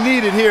touch they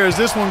needed here as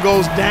this one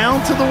goes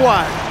down to the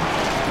wire.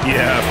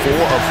 Yeah, 4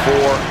 of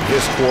 4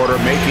 this quarter,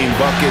 making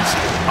buckets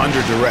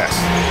under duress.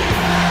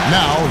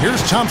 Now,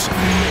 here's Thompson.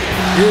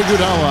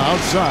 Iguodala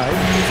outside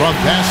from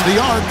past the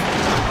arc.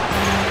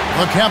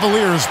 The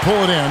Cavaliers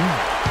pull it in.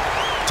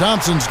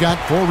 Thompson's got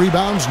 4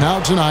 rebounds now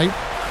tonight.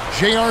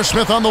 J.R.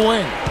 Smith on the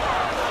wing.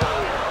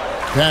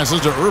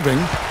 Passes to Irving.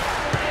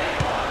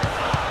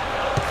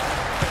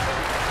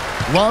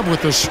 Love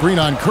with the screen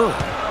on Curry.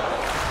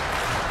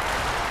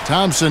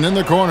 Thompson in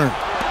the corner.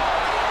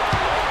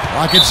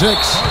 Rockets 6.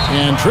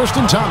 And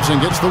Tristan Thompson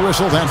gets the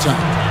whistle that time.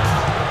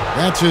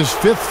 That's his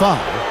 5th foul.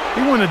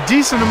 He went a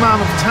decent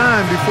amount of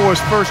time before his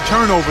first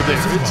turnover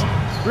there. It's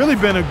really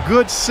been a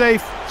good,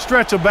 safe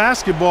stretch of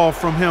basketball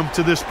from him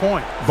to this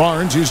point.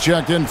 Barnes, who's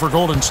checked in for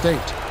Golden State.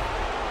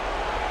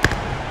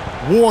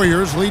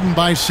 Warriors leading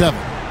by 7.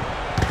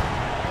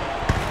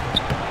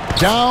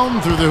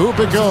 Down through the hoop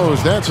it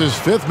goes. That's his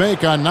 5th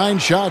make on 9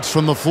 shots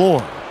from the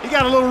floor. He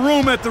got a little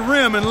room at the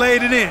rim and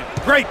laid it in.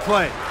 Great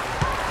play.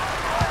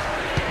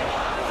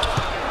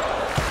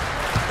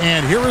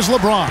 And here is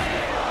LeBron.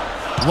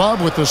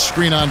 Love with the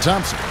screen on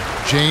Thompson.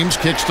 James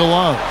kicks to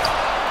Love.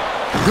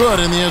 Good,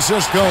 and the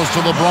assist goes to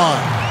LeBron.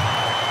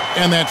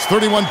 And that's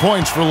 31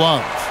 points for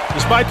Love.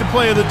 Despite the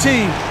play of the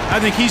team, I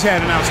think he's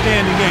had an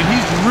outstanding game.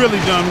 He's really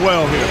done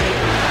well here.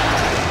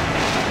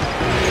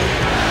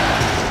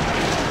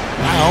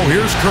 Now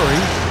here's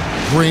Curry.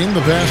 Green,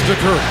 the pass to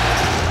Curry.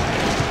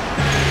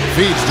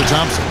 Feeds to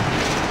Thompson.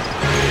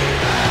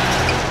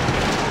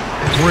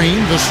 Green,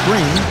 the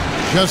screen.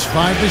 Just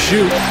 5 to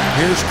shoot.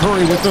 Here's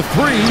Curry with the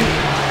 3.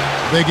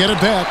 They get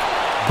it back.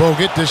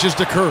 Bogut dishes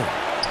to Curry.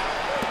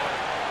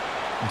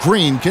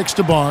 Green kicks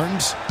to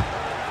Barnes.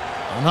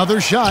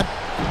 Another shot.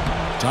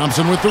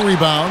 Thompson with the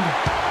rebound.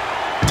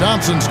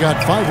 Thompson's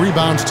got 5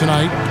 rebounds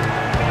tonight.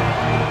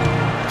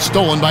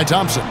 Stolen by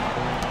Thompson.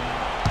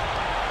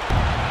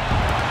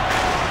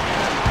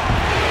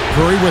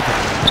 Curry with it.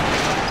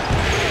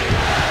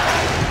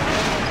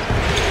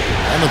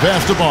 And the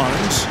pass to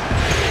Barnes.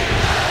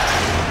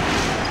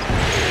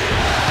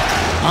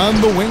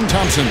 On the wing,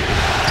 Thompson.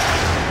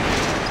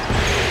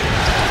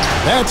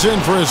 That's in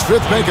for his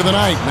 5th make of the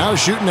night. Now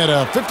shooting at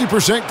a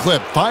 50%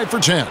 clip, 5 for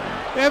 10.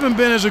 They haven't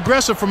been as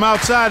aggressive from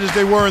outside as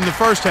they were in the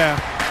first half.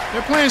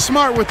 They're playing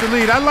smart with the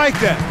lead. I like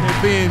that.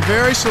 They're being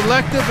very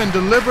selective and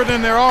deliberate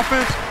in their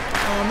offense.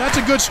 That's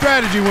a good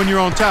strategy when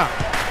you're on top.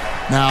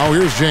 Now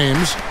here's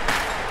James.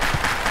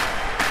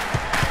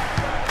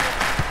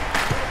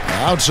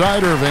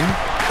 Outside Irving.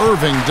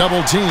 Irving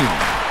double team.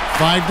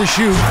 5 to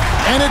shoot.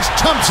 And it's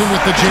Thompson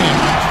with the jam.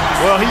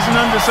 Well, he's an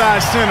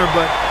undersized center,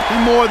 but he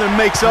more than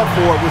makes up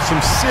for it with some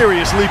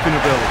serious leaping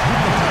ability.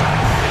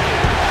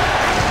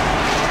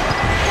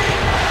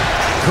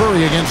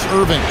 Curry against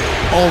Irving.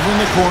 Over in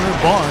the corner,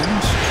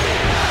 Barnes.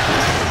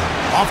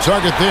 Off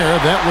target there.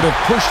 That would have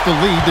pushed the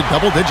lead to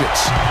double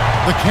digits.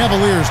 The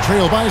Cavaliers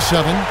trail by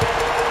 7.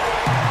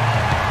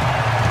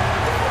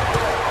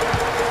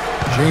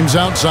 James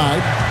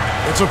outside.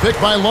 It's a pick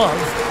by Love.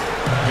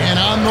 And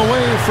on the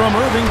way from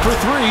Irving for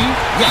 3.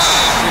 Yes,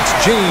 it's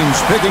James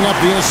picking up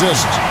the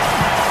assist.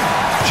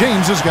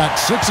 James has got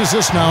 6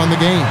 assists now in the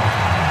game.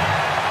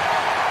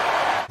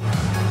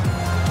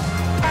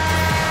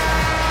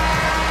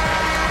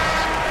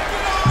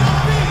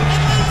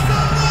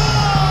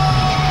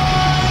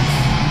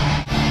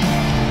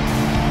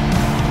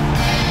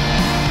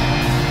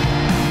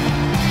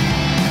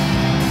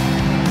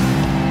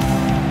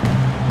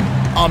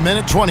 A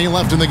minute 20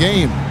 left in the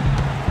game.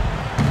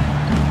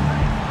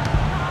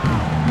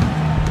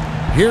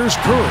 Here's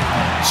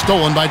Curry.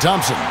 Stolen by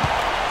Thompson.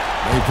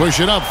 They push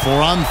it up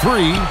 4 on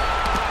 3.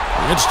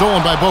 It's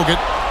stolen by Bogut.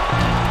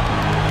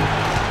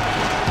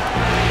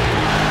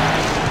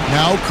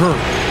 Now Curry.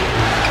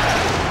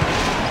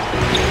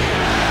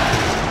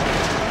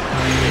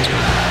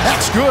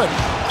 That's good.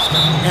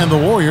 And the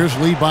Warriors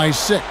lead by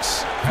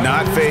 6.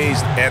 Not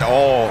fazed at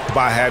all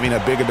by having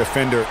a bigger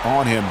defender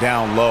on him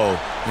down low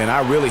than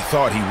I really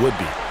thought he would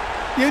be.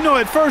 You know,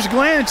 at first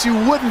glance, you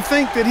wouldn't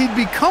think that he'd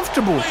be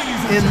comfortable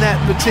in that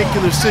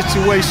particular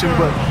situation.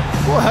 But,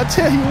 boy, I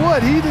tell you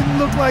what, he didn't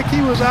look like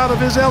he was out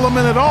of his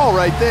element at all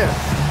right there.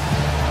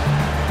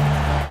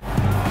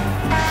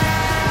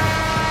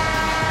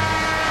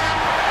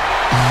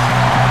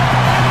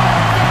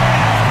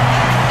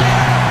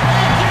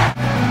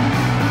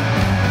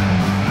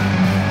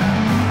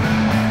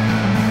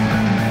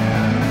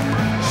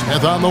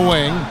 Smith on the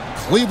wing.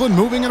 Cleveland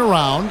moving it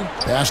around.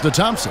 Pass to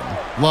Thompson.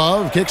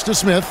 Love kicks to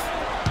Smith.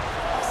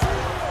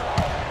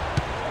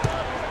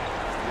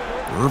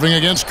 Irving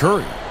against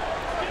Curry.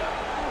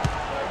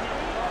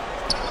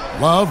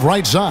 Love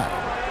right side.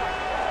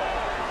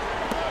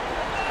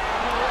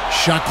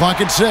 Shot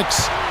clock at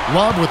 6.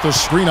 Love with the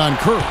screen on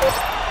Curry.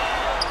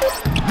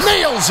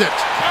 Nails it!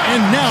 And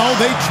now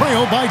they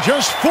trail by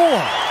just 4.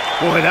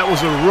 Boy, that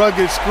was a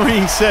rugged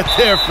screen set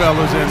there,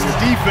 fellas, and the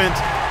defense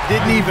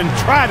didn't even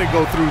try to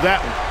go through that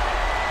one.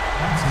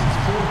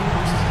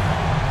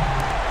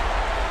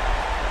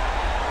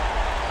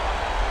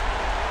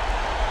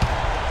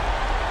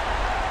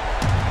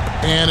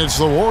 And it's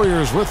the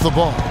Warriors with the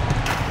ball.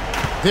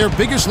 Their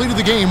biggest lead of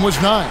the game was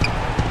 9.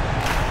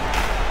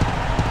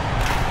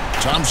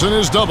 Thompson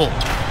is doubled.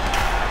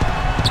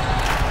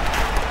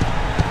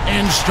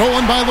 And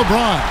stolen by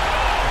LeBron.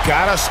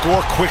 Gotta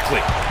score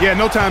quickly. Yeah,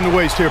 no time to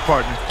waste here,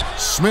 partner.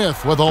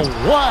 Smith with a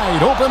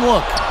wide open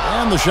look.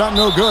 And the shot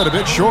no good, a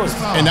bit short.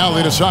 And now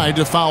they decide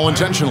to foul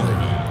intentionally.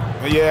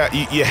 Yeah,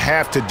 you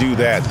have to do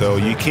that, though.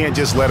 You can't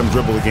just let them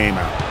dribble the game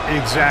out.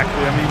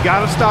 Exactly. I mean, you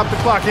got to stop the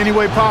clock any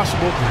way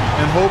possible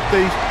and hope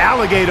they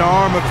alligator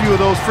arm a few of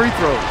those free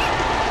throws.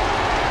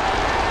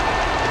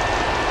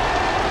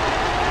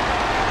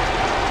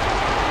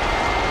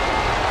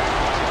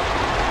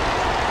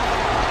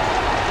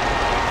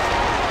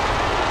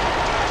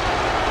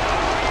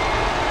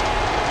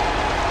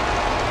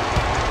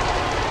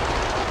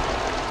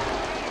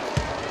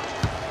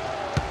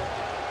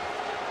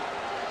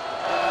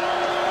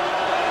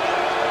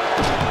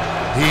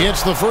 He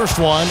hits the first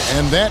one,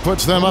 and that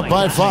puts them up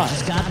by 5.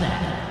 Just got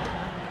that.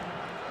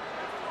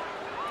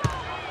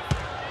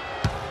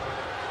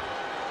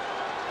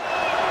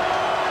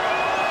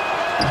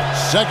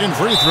 Second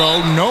free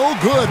throw, no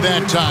good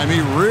that time. He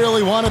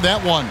really wanted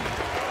that one.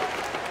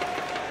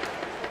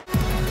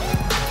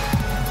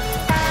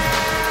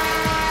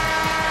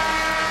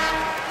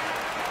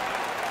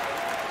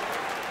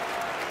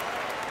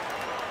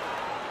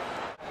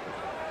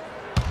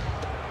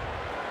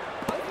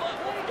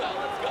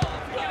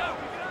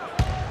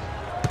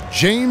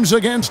 James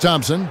against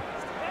Thompson.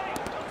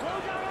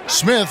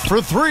 Smith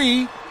for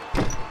 3.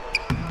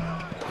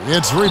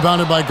 It's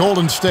rebounded by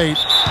Golden State.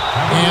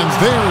 And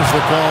there's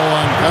the call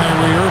on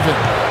Kyrie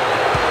Irving.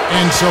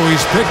 And so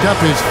he's picked up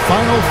his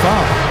final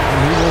foul.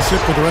 And he will sit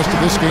for the rest of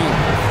this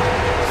game.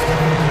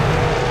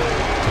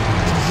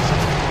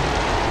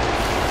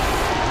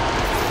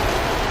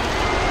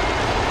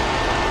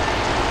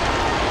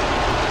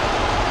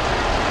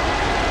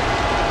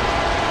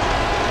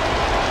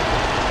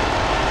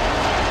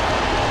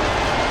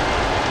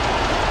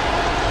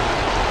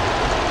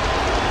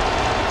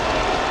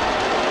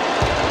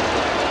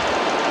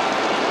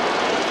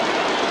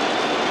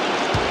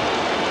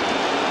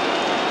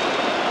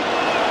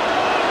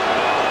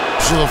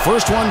 So the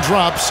first one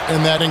drops,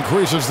 and that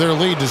increases their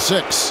lead to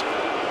 6.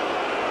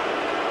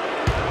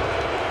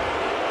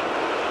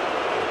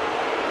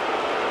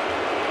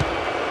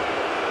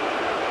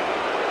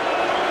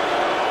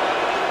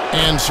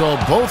 And so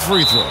both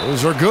free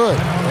throws are good,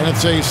 and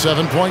it's a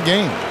 7-point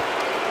game.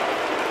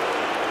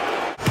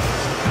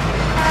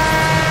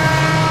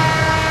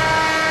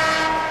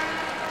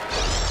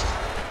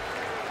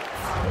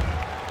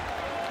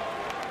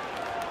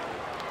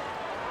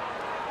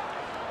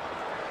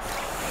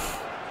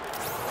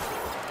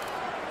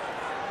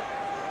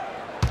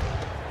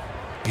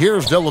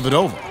 Here's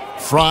Dellavedova.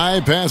 Fry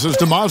passes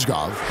to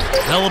Mozgov.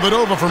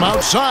 Dellavedova from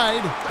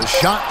outside. The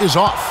shot is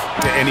off.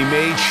 And he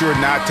made sure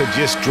not to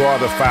just draw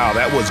the foul.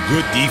 That was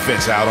good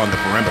defense out on the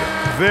perimeter.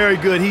 Very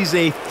good. He's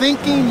a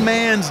thinking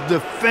man's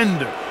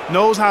defender.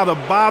 Knows how to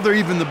bother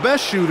even the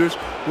best shooters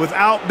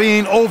without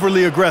being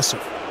overly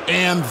aggressive.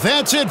 And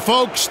that's it,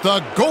 folks.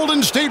 The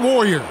Golden State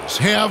Warriors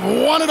have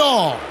won it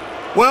all.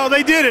 Well,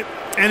 they did it.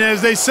 And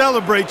as they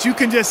celebrate, you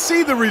can just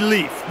see the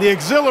relief, the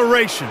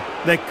exhilaration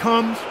that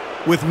comes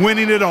with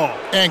winning it all.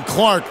 And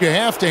Clark, you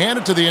have to hand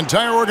it to the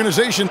entire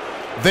organization.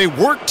 They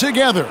worked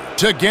together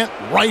to get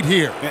right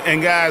here.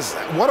 And guys,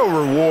 what a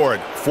reward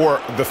for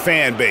the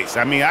fan base.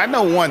 I mean, I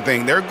know one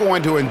thing. They're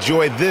going to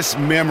enjoy this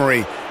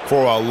memory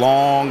for a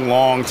long,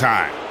 long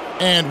time.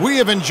 And we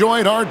have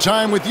enjoyed our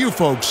time with you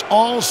folks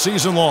all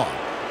season long.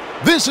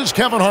 This is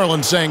Kevin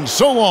Harlan saying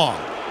so long.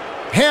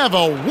 Have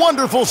a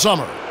wonderful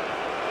summer.